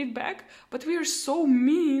negative feedback, but we are so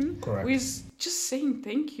mean Correct. with just saying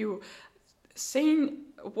thank you, saying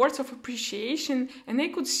words of appreciation. And I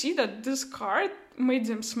could see that this card made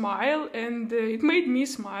them smile, and it made me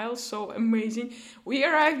smile. So amazing. We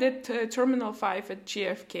arrived at Terminal 5 at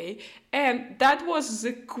JFK, and that was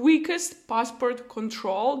the quickest passport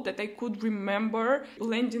control that I could remember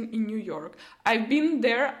landing in New York. I've been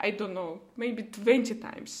there, I don't know, maybe 20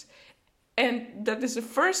 times. And that is the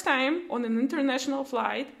first time on an international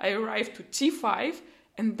flight I arrived to T5,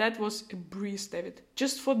 and that was a breeze, David.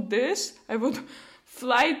 Just for this, I would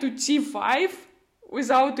fly to T5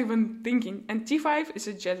 without even thinking. And T5 is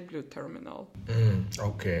a JetBlue terminal.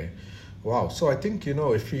 Okay. Wow. So I think,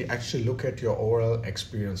 if we actually look at your overall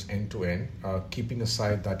experience end to end, keeping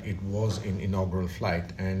aside that it was an inaugural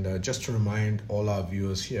flight, and just to remind all our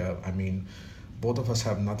viewers here, I mean, both of us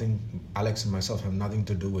have nothing, Alex and myself have nothing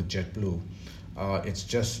to do with JetBlue. It's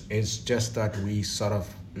just that we sort of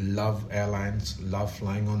love airlines, love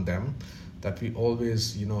flying on them, that we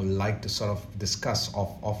always, like to sort of discuss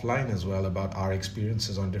offline as well about our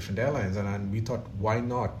experiences on different airlines. And we thought, why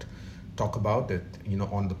not talk about it,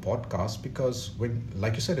 on the podcast? Because when,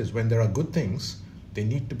 like you said, when there are good things, they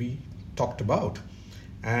need to be talked about.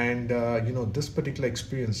 And, this particular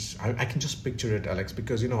experience, I can just picture it, Alex,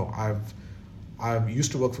 because, I've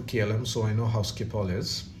used to work for KLM, so I know how Schiphol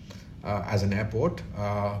is as an airport.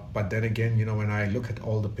 But then again, when I look at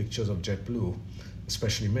all the pictures of JetBlue,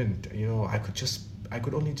 especially Mint, I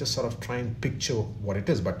could only just sort of try and picture what it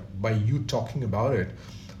is. But by you talking about it,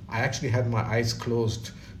 I actually had my eyes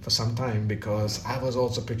closed for some time, because I was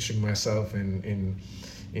also picturing myself in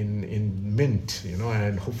Mint,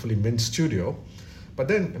 and hopefully Mint Studio. But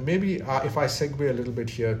then maybe if I segue a little bit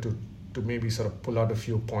here to maybe sort of pull out a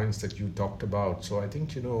few points that you talked about. So I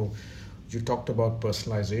think, you talked about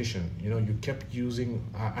personalization. You kept using,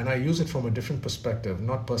 and I use it from a different perspective,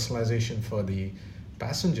 not personalization for the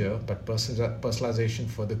passenger, but personalization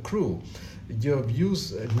for the crew. You have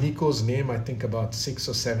used Nico's name, I think, about 6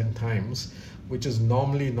 or 7 times, which is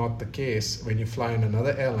normally not the case when you fly in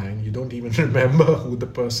another airline. You don't even remember who the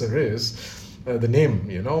person is, the name,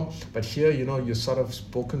 But here, you sort of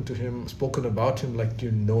spoken about him like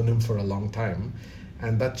you've known him for a long time,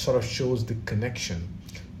 and that sort of shows the connection.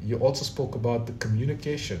 You also spoke about the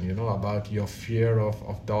communication, about your fear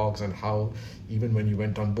of dogs, and how even when you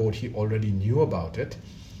went on board, he already knew about it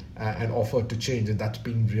and offered to change. And that's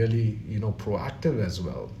being really, proactive as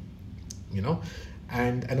well,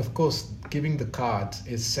 And of course, giving the cards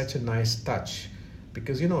is such a nice touch,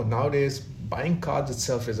 because, nowadays buying cards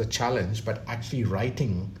itself is a challenge, but actually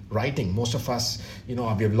writing, most of us, we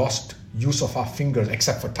have lost use of our fingers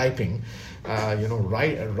except for typing.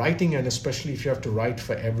 Writing, and especially if you have to write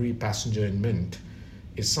for every passenger in Mint,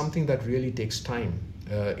 is something that really takes time.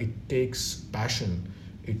 It takes passion.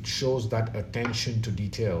 It shows that attention to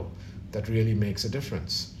detail that really makes a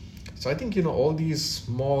difference. So I think, all these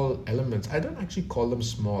small elements, I don't actually call them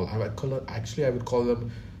small. I would call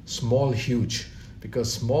them small, huge,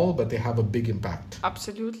 because small, but they have a big impact.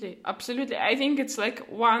 Absolutely. I think it's like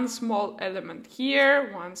one small element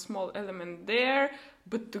here, one small element there,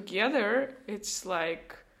 but together it's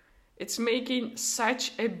It's making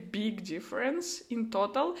such a big difference in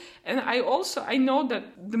total. And I know that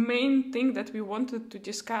the main thing that we wanted to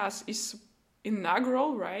discuss is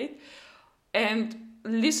inaugural, right? And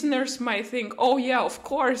listeners might think, oh yeah, of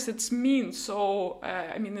course it's mean. So,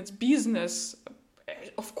 it's business.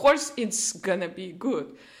 Of course it's gonna be good.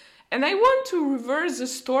 And I want to reverse the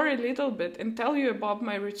story a little bit and tell you about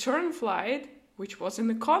my return flight, which was an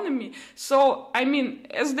economy. So,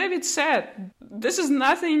 as David said, this is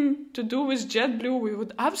nothing to do with JetBlue. We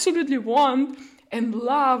would absolutely want and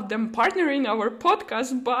love them partnering our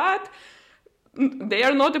podcast, but they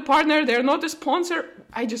are not a partner, they are not a sponsor.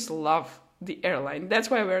 I just love the airline. That's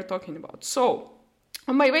why we're talking about. So,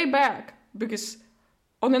 on my way back, because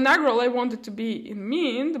on inaugural I wanted to be in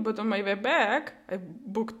Mint, but on my way back, I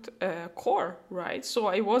booked a core, right? So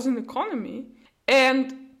I was in economy.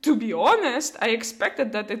 And to be honest, I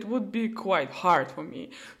expected that it would be quite hard for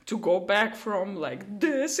me to go back from like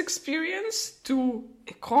this experience to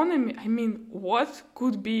economy. What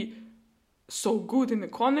could be so good in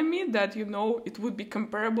economy that, it would be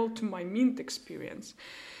comparable to my Mint experience?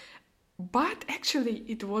 But actually,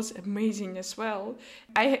 it was amazing as well.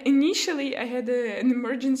 Initially I had an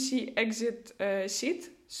emergency exit seat,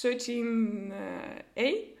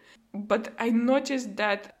 13A. But I noticed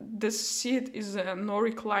that the seat is no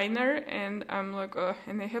recliner, and I'm like,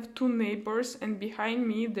 and I have two neighbors, and behind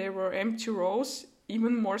me there were empty rows,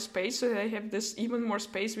 even more space. So I have this even more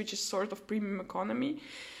space, which is sort of premium economy.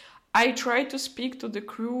 I tried to speak to the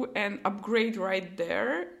crew and upgrade right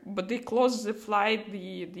there, but they closed the flight,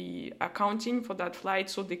 the accounting for that flight,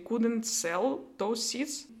 so they couldn't sell those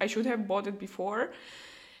seats. I should have bought it before.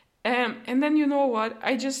 And then you know what?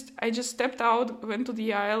 I just stepped out, went to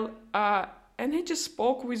the aisle, and I just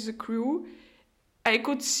spoke with the crew. I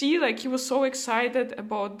could see like he was so excited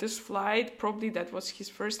about this flight. Probably that was his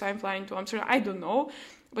first time flying to Amsterdam. I don't know.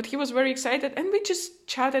 But he was very excited, and we just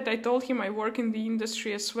chatted. I told him I work in the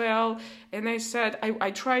industry as well, and I said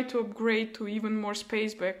I tried to upgrade to even more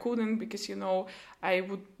space, but I couldn't because, I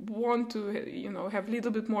would want to, have a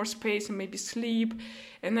little bit more space and maybe sleep.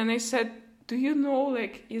 And then I said, do you know,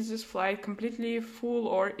 like, is this flight completely full,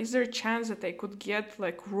 or is there a chance that I could get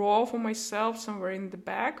like row for myself somewhere in the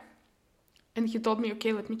back? And he told me,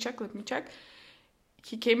 okay, let me check.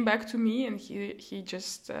 He came back to me and he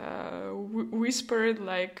just whispered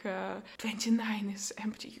like, 29 is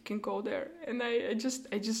empty, you can go there. And I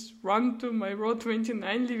just run to my row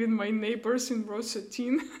 29, leaving my neighbors in row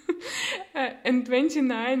 13. And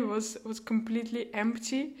 29 was completely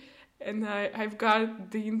empty. And I've got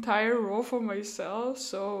the entire row for myself,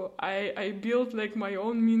 so I built like my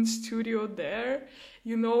own Mint studio there,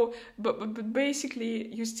 but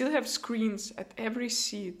basically you still have screens at every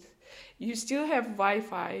seat. You still have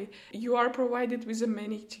Wi-Fi. You are provided with a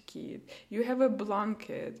amenity kit. You have a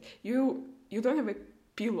blanket. You don't have a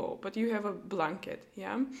pillow, but you have a blanket,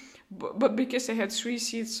 yeah? But because I had 3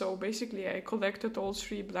 seats, so basically I collected all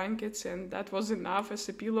 3 blankets, and that was enough as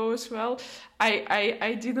a pillow as well.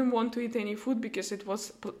 I didn't want to eat any food because it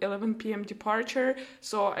was 11 p.m. departure,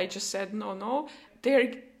 so I just said, no.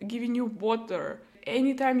 They're giving you water.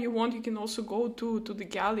 Anytime you want, you can also go to the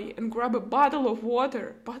galley and grab a bottle of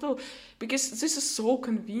water. Because this is so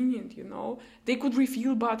convenient, They could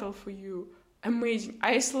refill bottle for you. Amazing.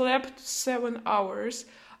 I slept 7 hours.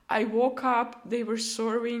 I woke up, they were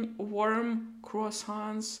serving warm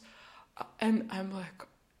croissants, and I'm like,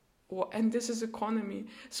 and this is economy.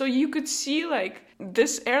 So you could see like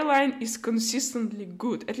this airline is consistently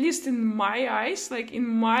good, at least in my eyes, like in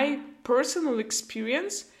my personal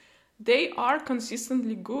experience, they are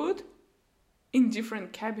consistently good in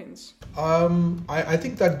different cabins. I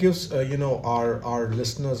think that gives our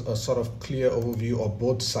listeners a sort of clear overview of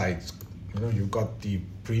both sides. You've got the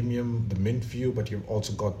premium, the Mint view, but you've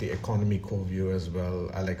also got the economy core view as well,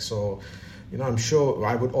 Alex. So, I'm sure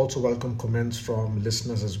I would also welcome comments from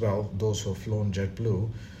listeners as well, those who have flown JetBlue,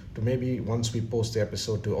 to maybe once we post the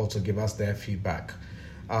episode to also give us their feedback.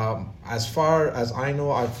 As far as I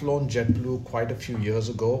know, I've flown JetBlue quite a few years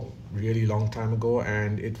ago, really long time ago,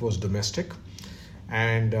 and it was domestic.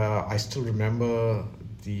 And I still remember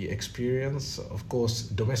the experience. Of course,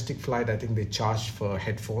 domestic flight, I think they charged for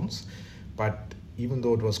headphones. But even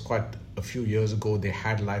though it was quite a few years ago, they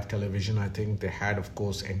had live television. I think they had, of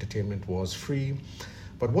course, entertainment was free.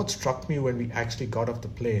 But what struck me when we actually got off the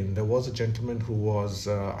plane, there was a gentleman who was,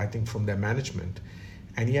 I think, from their management.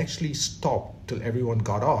 And he actually stopped till everyone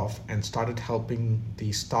got off and started helping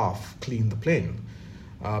the staff clean the plane.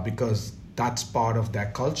 Because that's part of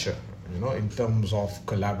their culture, in terms of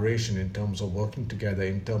collaboration, in terms of working together,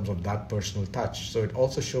 in terms of that personal touch. So it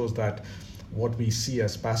also shows that what we see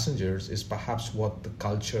as passengers is perhaps what the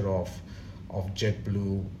culture of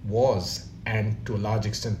JetBlue was, and to a large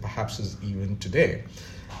extent perhaps is even today.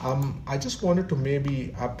 I just wanted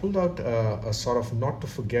to I pulled out a sort of not to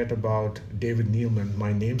forget about David Neeleman,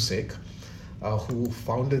 my namesake, who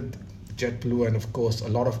founded JetBlue and of course a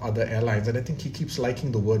lot of other airlines. And I think he keeps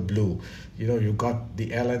liking the word blue. You know, you got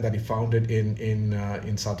the airline that he founded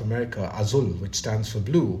in South America, Azul, which stands for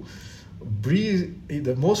blue. Breeze,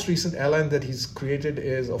 the most recent airline that he's created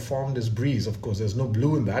formed is Breeze. Of course, there's no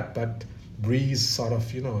blue in that, but Breeze sort of,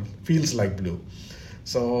 feels like blue.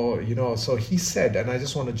 So, so he said, and I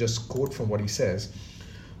just want to just quote from what he says,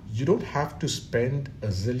 you don't have to spend $1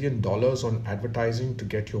 zillion on advertising to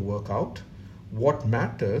get your work out. What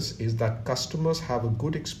matters is that customers have a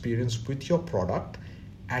good experience with your product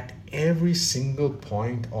at every single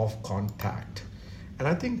point of contact. And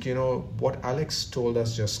I think, what Alex told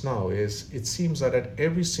us just now is it seems that at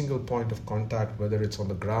every single point of contact, whether it's on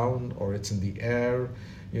the ground or it's in the air,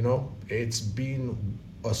 it's been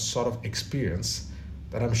a sort of experience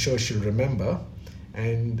that I'm sure she'll remember.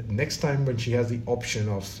 And next time when she has the option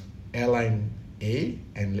of airline A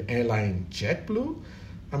and airline JetBlue,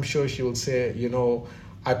 I'm sure she will say,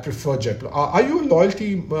 I prefer JetBlue. Are you a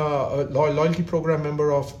loyalty program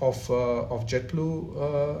member of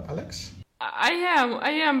JetBlue, Alex? I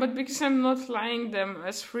am, but because I'm not flying them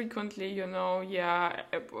as frequently,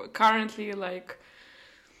 currently,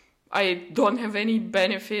 I don't have any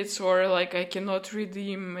benefits or I cannot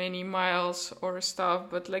redeem any miles or stuff,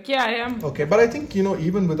 but I am. Okay, but I think,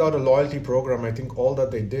 even without a loyalty program, I think all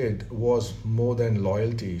that they did was more than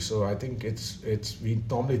loyalty. So I think we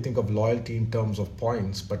normally think of loyalty in terms of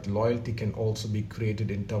points, but loyalty can also be created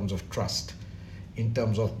in terms of trust, in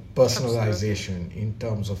terms of personalization, Absolutely. In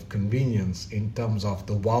terms of convenience, in terms of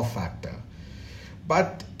the wow factor.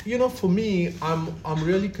 But for me, I'm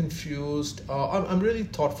really confused. I'm really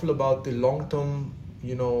thoughtful about the long-term,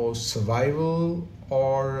 survival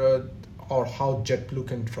or how JetBlue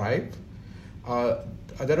can thrive.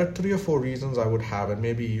 There are 3 or 4 reasons I would have, and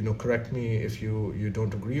maybe correct me if you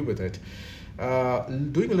don't agree with it.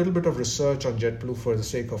 Doing a little bit of research on JetBlue for the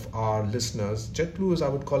sake of our listeners, JetBlue is, I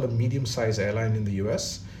would call, a medium-sized airline in the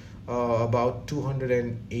US. About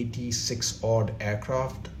 286 odd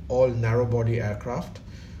aircraft, all narrow-body aircraft,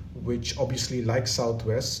 which obviously, like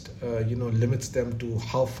Southwest, limits them to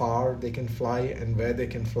how far they can fly and where they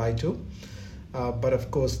can fly to. But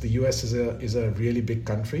of course, the US is a really big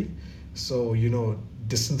country, so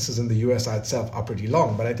distances in the US itself are pretty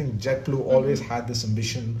long. But I think JetBlue always had this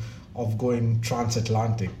ambition of going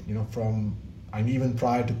transatlantic. Even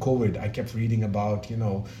prior to COVID, I kept reading about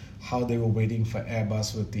how they were waiting for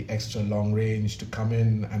Airbus with the extra long range to come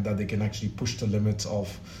in, and that they can actually push the limits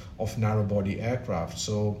of narrow body aircraft.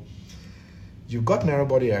 So you've got narrow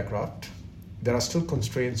body aircraft. There are still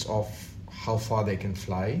constraints of how far they can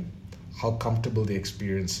fly, how comfortable the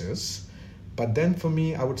experience is. But then for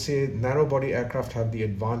me, I would say narrow body aircraft have the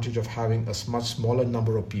advantage of having a much smaller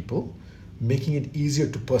number of people, making it easier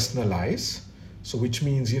to personalize. So which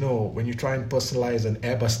means, when you try and personalize an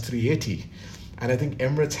Airbus 380, and I think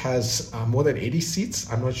Emirates has more than 80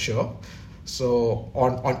 seats, I'm not sure. So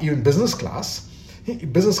on even business class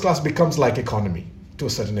becomes like economy to a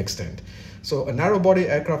certain extent. So a narrow body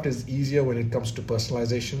aircraft is easier when it comes to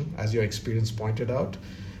personalization, as your experience pointed out.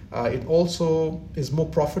 It also is more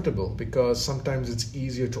profitable because sometimes it's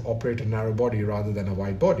easier to operate a narrow body rather than a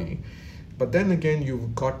wide body. But then again,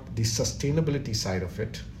 you've got the sustainability side of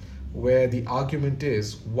it, where the argument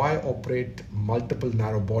is, why operate multiple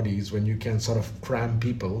narrow bodies when you can sort of cram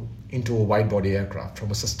people into a wide body aircraft? From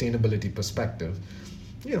a sustainability perspective,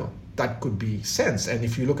 that could be sense. And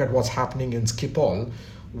if you look at what's happening in Schiphol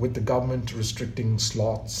with the government restricting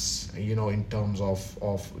slots, in terms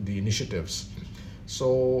of the initiatives.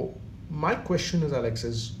 So my question is,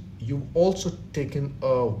 Alex, you've also taken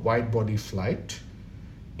a wide body flight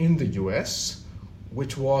in the US,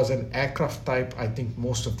 which was an aircraft type I think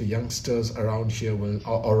most of the youngsters around here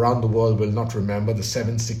around the world will not remember, the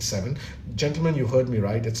 767. Gentlemen, you heard me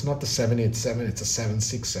right. It's not the 787, it's a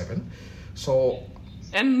 767. So,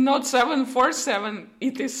 and not 747,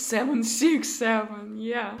 it is 767,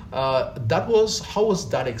 yeah. How was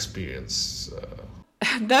that experience?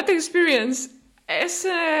 That experience, as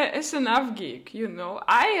an nav geek,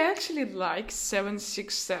 I actually like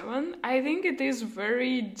 767. I think it is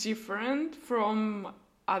very different from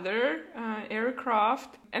other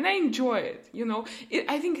aircraft, and I enjoy it.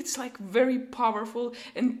 I think it's very powerful,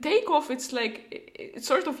 and takeoff, it's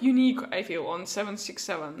sort of unique, I feel, on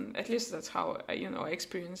 767. At least that's how I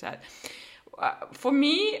experience that. For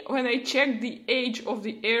me, when I check the age of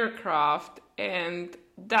the aircraft and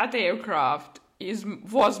that aircraft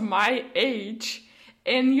was my age.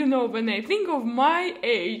 And, you know, when I think of my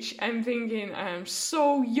age, I'm thinking I'm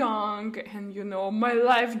so young and, you know, my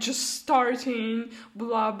life just starting,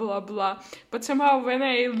 blah, blah, blah. But somehow when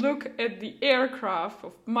I look at the aircraft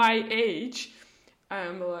of my age,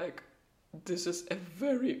 I'm like, this is a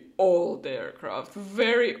very old aircraft,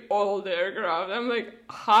 very old aircraft. I'm like,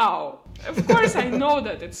 how? Of course, I know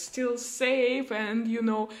that it's still safe and, you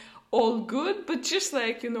know, all good, but just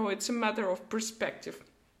like, you know, it's a matter of perspective.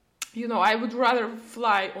 You know, I would rather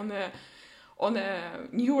fly on a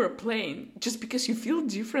newer plane just because you feel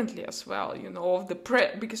differently as well, you know,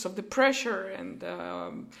 because of the pressure and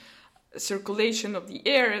circulation of the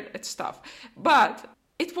air and stuff. But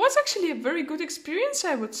it was actually a very good experience,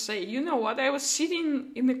 I would say. You know what? I was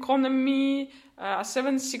sitting in economy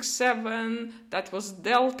 767, that was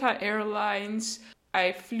Delta Airlines.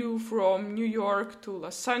 I flew from New York to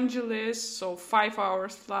Los Angeles, so 5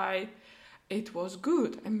 hours flight. It was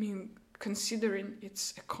good. I mean, considering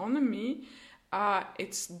its economy,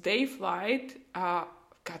 its day flight,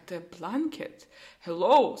 got a blanket.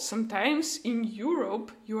 Hello, sometimes in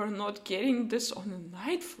Europe, you are not getting this on a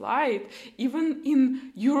night flight. Even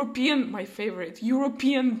in my favorite,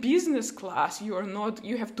 European business class, you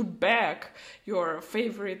have to beg your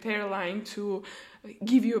favorite airline to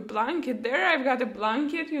give you a blanket. There, I've got a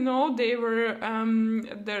blanket, you know, they were,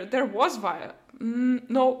 there was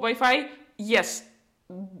Wi-Fi. Yes,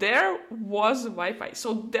 there was Wi-Fi.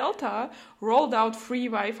 So Delta rolled out free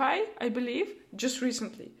Wi-Fi, I believe, just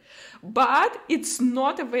recently. But it's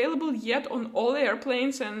not available yet on all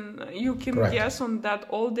airplanes, and you can guess on that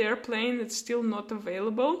old airplane, it's still not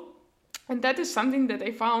available. And that is something that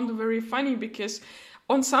I found very funny, because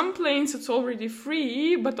on some planes it's already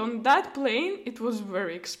free, but on that plane it was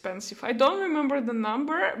very expensive. I don't remember the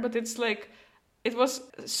number, but it's like, it was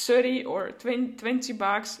 30 or 20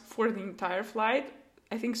 bucks for the entire flight.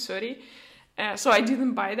 I think 30. So I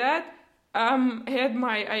didn't buy that. I had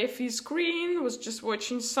my IFE screen, was just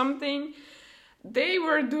watching something. They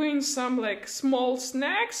were doing some like small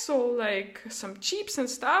snacks, so like some chips and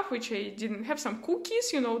stuff, which I didn't have, some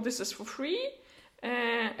cookies, you know, this is for free.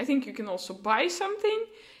 I think you can also buy something.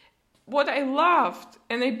 What I loved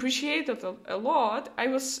and I appreciated a lot, I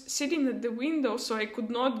was sitting at the window, so I could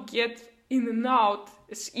not get in and out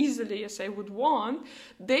as easily as I would want.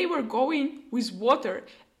 They were going with water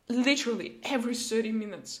literally every 30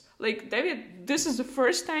 minutes. Like, David, this is the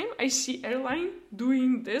first time I see airline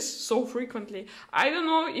doing this so frequently. I don't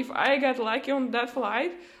know if I got lucky on that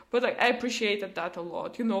flight, but I appreciated that a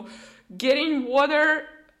lot. You know, getting water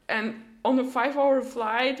and on a 5-hour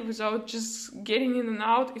flight without just getting in and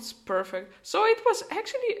out, it's perfect. So it was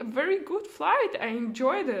actually a very good flight. I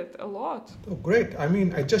enjoyed it a lot. Oh, great. I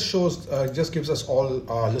mean, it just shows, just gives us all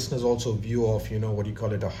our listeners also a view of, you know, what you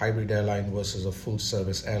call it, a hybrid airline versus a full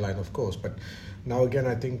service airline, of course. But now again,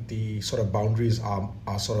 I think the sort of boundaries are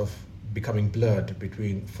sort of becoming blurred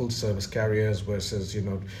between full service carriers versus, you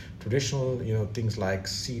know, traditional, you know, things like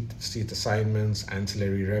seat assignments,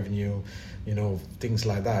 ancillary revenue, you know, things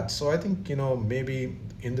like that. So I think, you know, maybe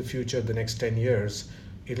in the future, the next 10 years,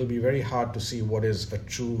 it'll be very hard to see what is a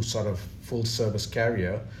true sort of full service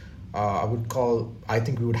carrier. I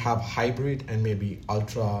think we would have hybrid and maybe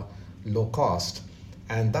ultra low cost.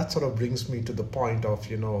 And that sort of brings me to the point of,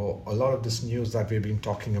 you know, a lot of this news that we've been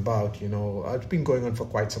talking about, you know, it's been going on for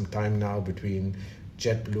quite some time now between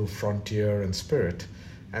JetBlue, Frontier, and Spirit.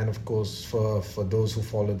 And of course, for those who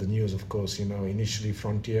follow the news, of course, you know, initially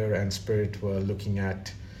Frontier and Spirit were looking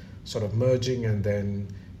at sort of merging, and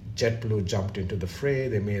then JetBlue jumped into the fray.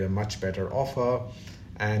 They made a much better offer.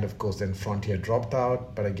 And of course, then Frontier dropped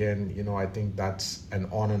out. But again, you know, I think that's an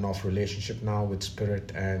on and off relationship now with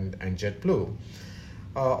Spirit and JetBlue.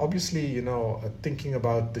 Obviously, you know, thinking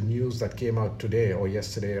about the news that came out today or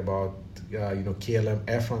yesterday about, you know, KLM,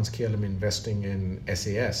 Air France-KLM investing in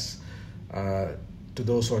SAS. To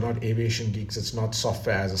those who are not aviation geeks, it's not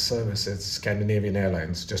software as a service, it's Scandinavian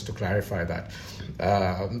Airlines, just to clarify that.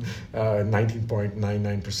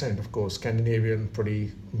 19.99%, of course, Scandinavian,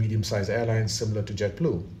 pretty medium-sized airlines, similar to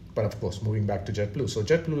JetBlue. But of course, moving back to JetBlue. So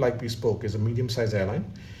JetBlue, like we spoke, is a medium-sized airline.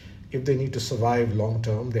 If they need to survive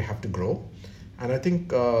long-term, they have to grow. And I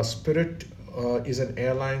think Spirit is an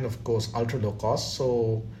airline, of course, ultra low cost.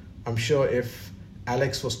 So I'm sure if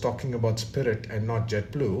Alex was talking about Spirit and not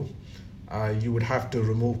JetBlue, you would have to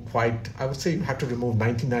remove I would say you have to remove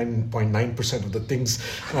 99.9% of the things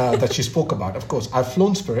that she spoke about. Of course, I've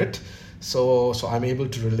flown Spirit, so I'm able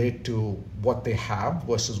to relate to what they have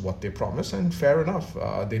versus what they promise. And fair enough,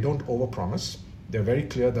 they don't overpromise. They're very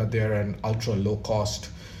clear that they're an ultra low cost,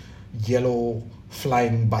 yellow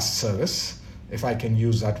flying bus service. if I can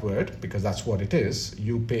use that word, because that's what it is.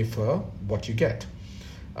 You pay for what you get.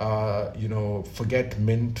 Forget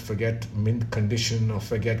mint condition, or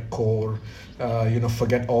forget core,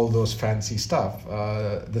 forget all those fancy stuff.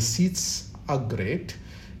 The seats are great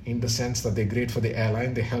in the sense that they're great for the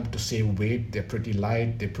airline. They help to save weight. They're pretty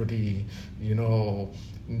light. They're pretty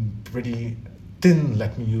thin,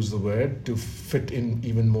 let me use the word, to fit in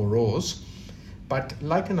even more rows. But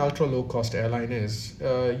like an ultra low cost airline is,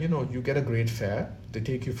 you get a great fare. They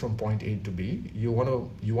take you from point A to B. You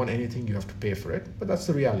want anything, you have to pay for it. But that's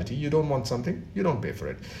the reality. You don't want something, you don't pay for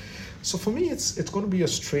it. So for me, it's going to be a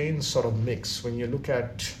strange sort of mix when you look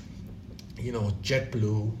at,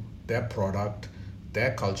 JetBlue, their product,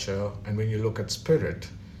 their culture, and when you look at Spirit.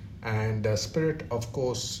 And Spirit, of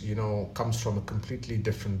course, comes from a completely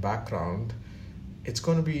different background. It's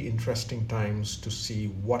going to be interesting times to see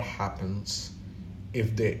what happens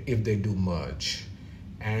if they do merge.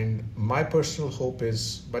 And my personal hope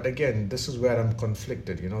is, but again, this is where I'm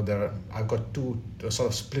conflicted. I've got two sort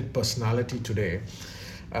of split personality today.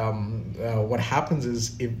 What happens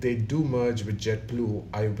is, if they do merge with JetBlue,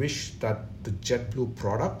 I wish that the JetBlue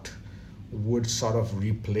product would sort of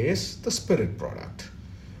replace the Spirit product.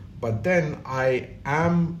 But then I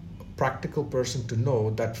am a practical person to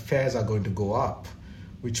know that fares are going to go up,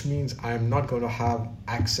 which means I'm not going to have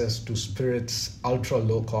access to Spirit's ultra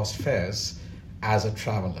low cost fares as a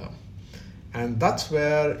traveler. And that's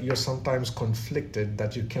where you're sometimes conflicted,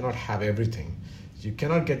 that you cannot have everything. You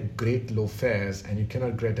cannot get great low fares and you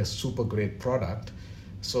cannot get a super great product.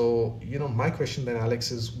 So, my question then,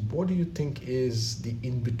 Alex, is what do you think is the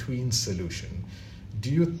in-between solution?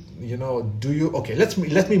 Okay,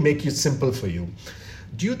 let me make it simple for you.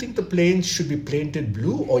 Do you think the planes should be painted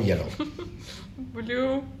blue or yellow?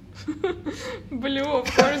 Blue. Blue, of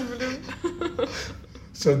course, blue.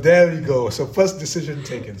 So there we go. So first decision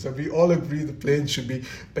taken. So we all agree the plane should be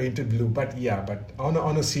painted blue. But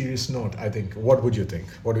on a serious note, I think, what would you think?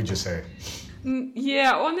 What would you say?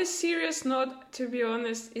 Yeah, on a serious note, to be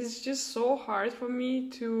honest, it's just so hard for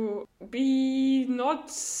me to be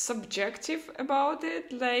not subjective about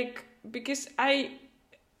it. Because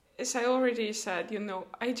as I already said,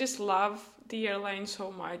 I just love the airline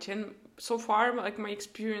so much. And so far, my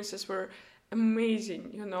experiences were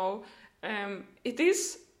amazing, It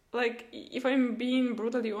is, if I'm being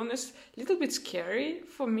brutally honest, a little bit scary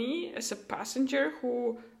for me as a passenger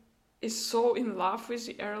who is so in love with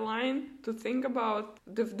the airline, to think about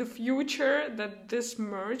the future that this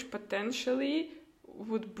merge potentially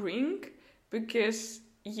would bring. Because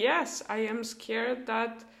yes, I am scared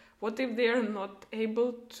that what if they are not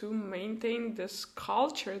able to maintain this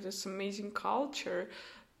culture, this amazing culture,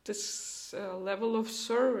 this level of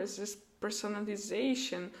service, this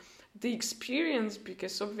personalization, the experience,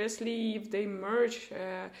 because obviously if they merge,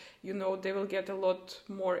 they will get a lot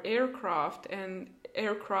more aircraft, and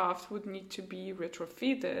aircraft would need to be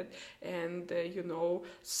retrofitted, and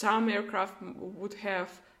some aircraft would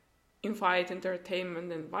have in-flight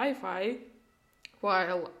entertainment and Wi-Fi,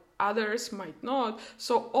 while others might not.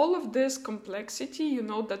 So all of this complexity,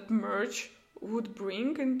 that merge would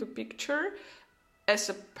bring into picture, as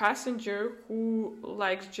a passenger who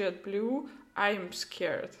likes JetBlue, I am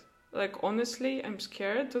scared. Honestly, I'm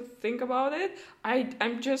scared to think about it.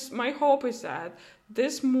 My hope is that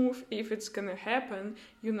this move, if it's gonna happen,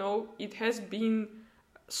 it has been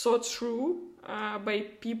thought through by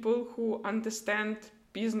people who understand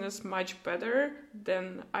business much better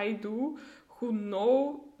than I do, who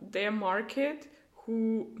know their market,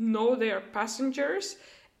 who know their passengers,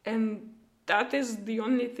 and that is the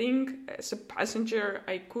only thing as a passenger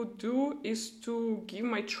I could do, is to give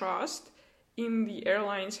my trust in the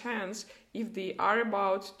airline's hands. If they are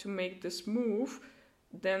about to make this move,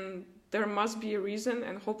 then there must be a reason,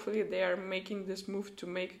 and hopefully they are making this move to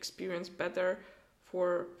make experience better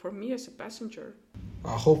for me as a passenger.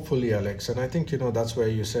 Hopefully, Alex. And I think, that's where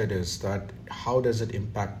you said is that how does it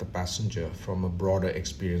impact the passenger from a broader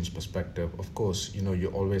experience perspective? Of course, you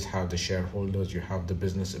always have the shareholders, you have the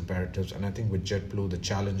business imperatives. And I think with JetBlue, the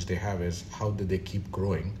challenge they have is how do they keep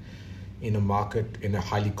growing in a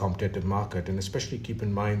highly competitive market? And especially keep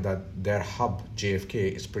in mind that their hub,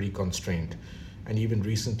 JFK, is pretty constrained. And even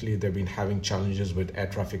recently, they've been having challenges with air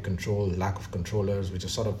traffic control, lack of controllers, which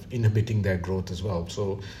is sort of inhibiting their growth as well.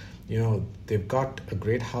 So, they've got a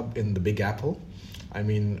great hub in the Big Apple. I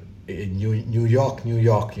mean, New York, is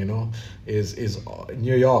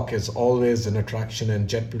New York is always an attraction, and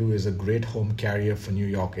JetBlue is a great home carrier for New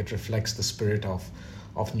York. It reflects the spirit of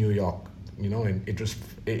New York. and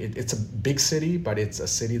it's a big city, but it's a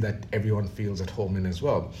city that everyone feels at home in as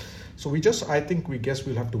well. So we guess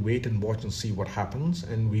we'll have to wait and watch and see what happens,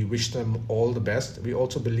 and we wish them all the best. We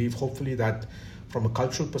also believe, hopefully, that from a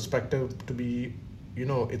cultural perspective,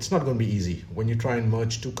 it's not going to be easy when you try and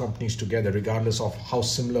merge two companies together, regardless of how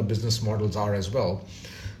similar business models are as well.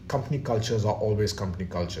 Company cultures are always company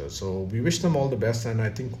cultures. So we wish them all the best, and I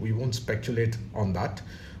think we won't speculate on that.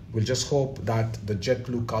 We'll just hope that the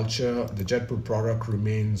JetBlue culture, the JetBlue product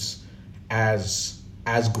remains as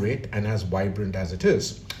great and as vibrant as it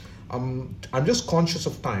is. I'm just conscious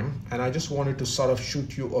of time, and I just wanted to sort of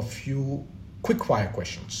shoot you a few quick fire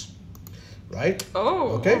questions, right?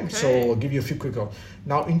 Oh, okay. So I'll give you a few quick.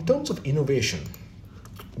 Now, in terms of innovation,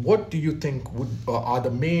 what do you think are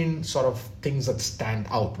the main sort of things that stand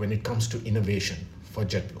out when it comes to innovation for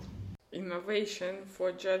JetBlue? Innovation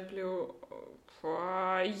for JetBlue.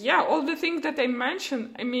 All the things that I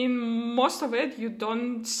mentioned. I mean, most of it you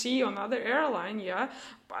don't see on other airline. Yeah,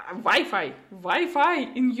 Wi-Fi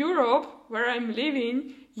in Europe, where I'm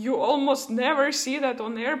living, you almost never see that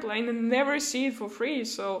on airplane and never see it for free.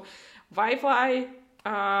 So, Wi-Fi,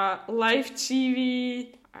 live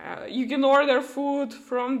TV. You can order food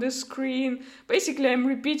from the screen. Basically, I'm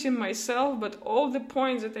repeating myself, but all the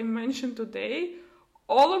points that I mentioned today,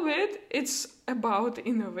 all of it, it's about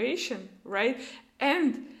innovation, right?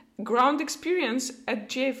 And ground experience at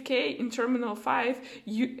JFK in Terminal 5,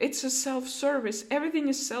 it's a self-service. Everything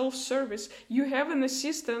is self-service. You have an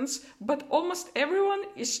assistance, but almost everyone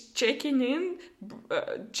is checking in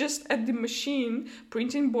just at the machine,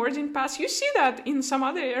 printing boarding pass. You see that in some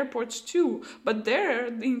other airports too, but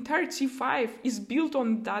there, the entire T5 is built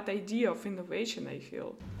on that idea of innovation, I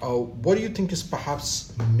feel. What do you think is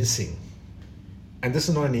perhaps missing? And this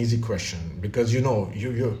is not an easy question, because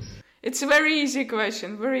you. It's a very easy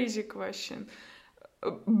question.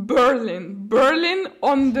 Berlin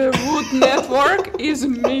on the route network is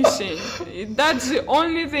missing. That's the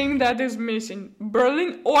only thing that is missing.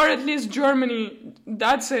 Berlin, or at least Germany.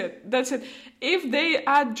 That's it. If they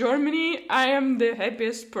add Germany, I am the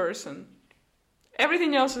happiest person.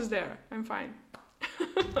 Everything else is there. I'm fine.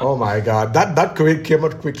 Oh my God, that came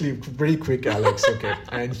out quickly, pretty quick, Alex. Okay,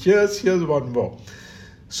 and here's one more.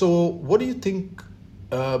 So, what do you think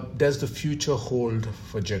does the future hold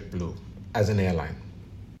for JetBlue as an airline?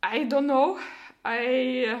 I don't know.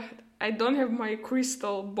 I don't have my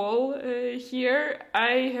crystal ball here.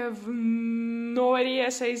 I have no idea.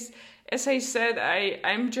 As I said,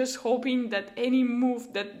 I'm just hoping that any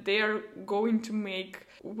move that they are going to make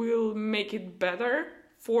will make it better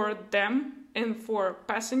for them and for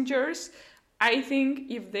passengers. I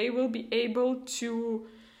think if they will be able to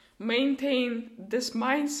maintain this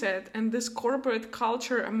mindset and this corporate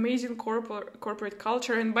culture, amazing corporate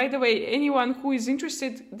culture. And by the way, anyone who is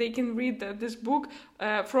interested, they can read this book,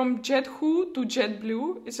 From JetWho to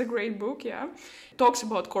JetBlue. It's a great book, yeah. It talks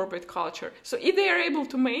about corporate culture. So if they are able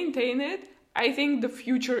to maintain it, I think the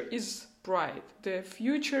future is bright. The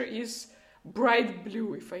future is bright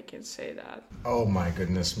blue, if I can say that. Oh my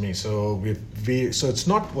goodness me! So so it's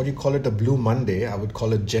not what you call it a Blue Monday. I would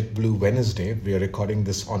call it JetBlue Wednesday. We are recording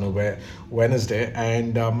this on a Wednesday,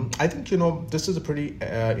 and I think this is a pretty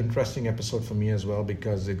interesting episode for me as well,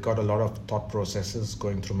 because it got a lot of thought processes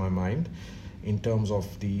going through my mind in terms of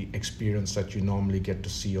the experience that you normally get to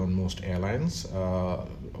see on most airlines.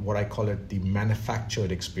 What I call it the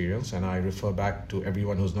manufactured experience, and I refer back to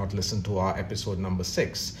everyone who's not listened to our episode number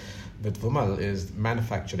 6. With Vimal, is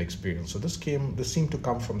manufactured experience. So this seemed to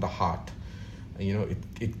come from the heart.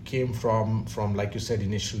 It came from like you said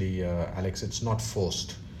initially, Alex. It's not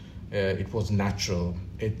forced. It was natural.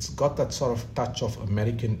 It's got that sort of touch of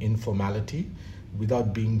American informality,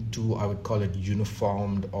 without being too, I would call it,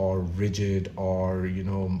 uniformed or rigid or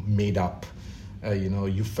made up.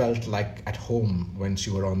 You felt like at home once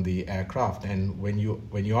you were on the aircraft, and when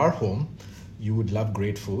you are home, you would love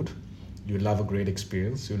great food. You love a great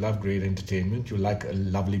experience, you love great entertainment, you like a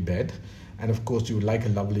lovely bed, and of course you like a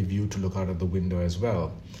lovely view to look out of the window as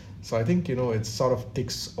well. So I think, it sort of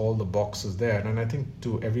ticks all the boxes there. And I think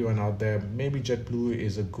to everyone out there, maybe JetBlue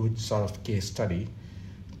is a good sort of case study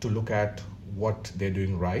to look at what they're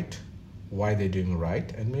doing right, why they're doing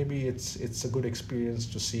right, and maybe it's a good experience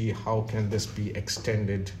to see how can this be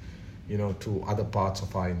extended, to other parts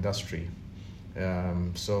of our industry.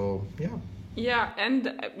 So, yeah. Yeah,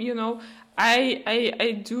 and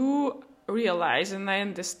I do realize and I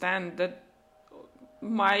understand that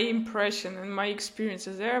my impression and my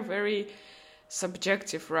experiences, they are very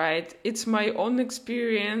subjective, right? It's my own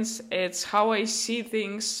experience. It's how I see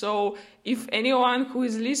things. So if anyone who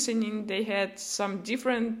is listening, they had some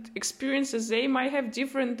different experiences, they might have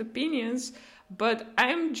different opinions, but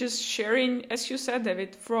I'm just sharing, as you said,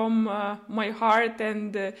 David, from my heart.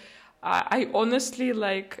 And I honestly,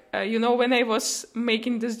 when I was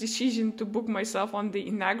making this decision to book myself on the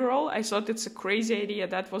inaugural, I thought it's a crazy idea.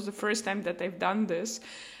 That was the first time that I've done this.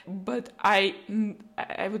 But I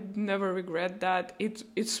would never regret that.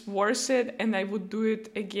 It's worth it, and I would do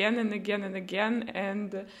it again and again and again.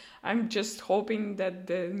 And I'm just hoping that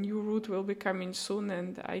the new route will be coming soon,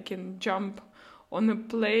 and I can jump on a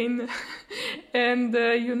plane and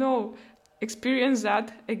experience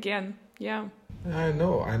that again. Yeah. I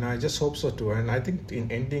know, and I just hope so too. And I think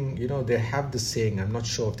in ending, they have this saying, I'm not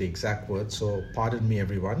sure of the exact words, so pardon me,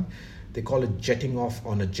 everyone. They call it jetting off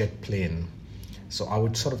on a jet plane. So I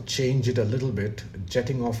would sort of change it a little bit,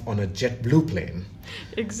 jetting off on a jet blue plane.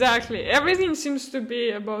 Exactly. Everything seems to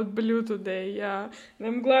be about blue today, yeah. And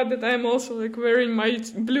I'm glad that I'm also wearing my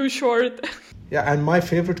blue short. Yeah, and my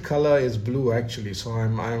favorite color is blue actually. So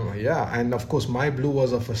I'm and of course my blue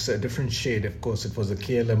was of a different shade. Of course it was a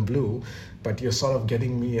KLM blue, but you're sort of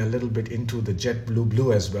getting me a little bit into the jet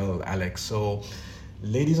blue as well, Alex. So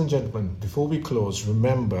ladies and gentlemen, before we close,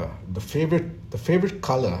 remember the favorite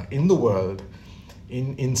color in the world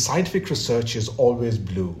in scientific research is always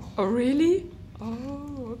blue. Oh, really?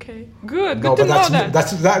 Oh, okay. Good. No, Good but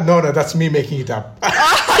to know that. That's me making it up.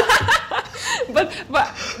 But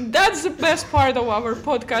that's the best part of our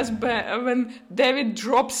podcast, when David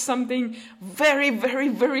drops something very, very,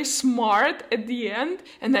 very smart at the end,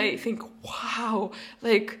 and I think, wow,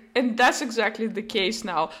 and that's exactly the case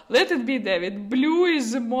now. Let it be, David. Blue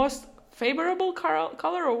is the most favorable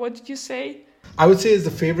color, or what did you say? I would say it's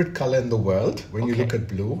the favorite color in the world when you look at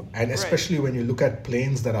blue, and especially when you look at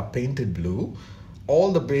planes that are painted blue.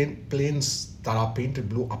 All the planes that are painted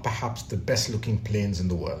blue are perhaps the best looking planes in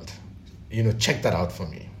the world. Check that out for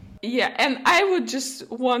me. Yeah, and I would just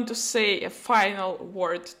want to say a final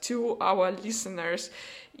word to our listeners.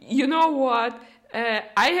 You know what?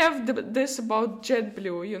 I have this about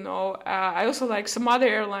JetBlue, I also like some other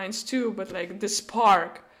airlines too, but the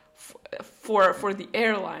spark for the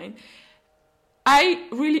airline. I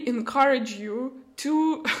really encourage you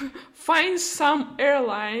to find some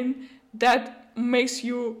airline that makes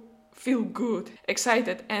you feel good,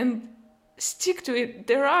 excited, and stick to it.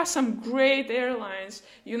 There are some great airlines,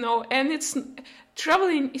 and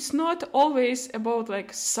traveling is not always about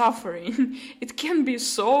suffering. It can be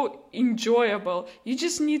so enjoyable. You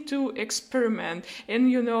just need to experiment. And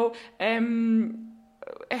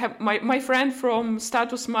my friend from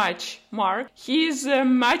Status Match, Mark, he's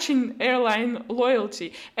matching airline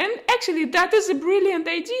loyalty. And actually that is a brilliant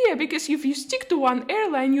idea, because if you stick to one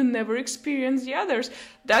airline, you never experience the others.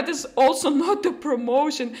 That is also not a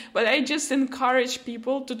promotion, but I just encourage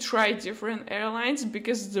people to try different airlines,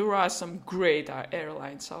 because there are some great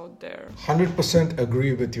airlines out there. 100%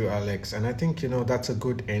 agree with you, Alex. And I think, that's a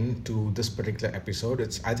good end to this particular episode.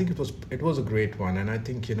 I think it was a great one. And I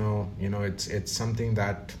think, it's something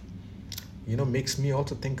that, makes me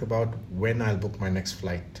also think about when I'll book my next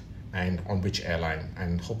flight and on which airline.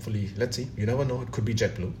 And hopefully, let's see, you never know, it could be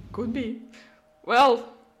JetBlue. Could be. Well,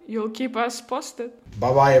 you'll keep us posted.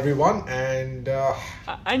 Bye-bye, everyone. And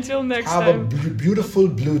until next time. Have a beautiful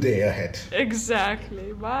blue day ahead.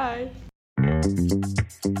 Exactly. Bye.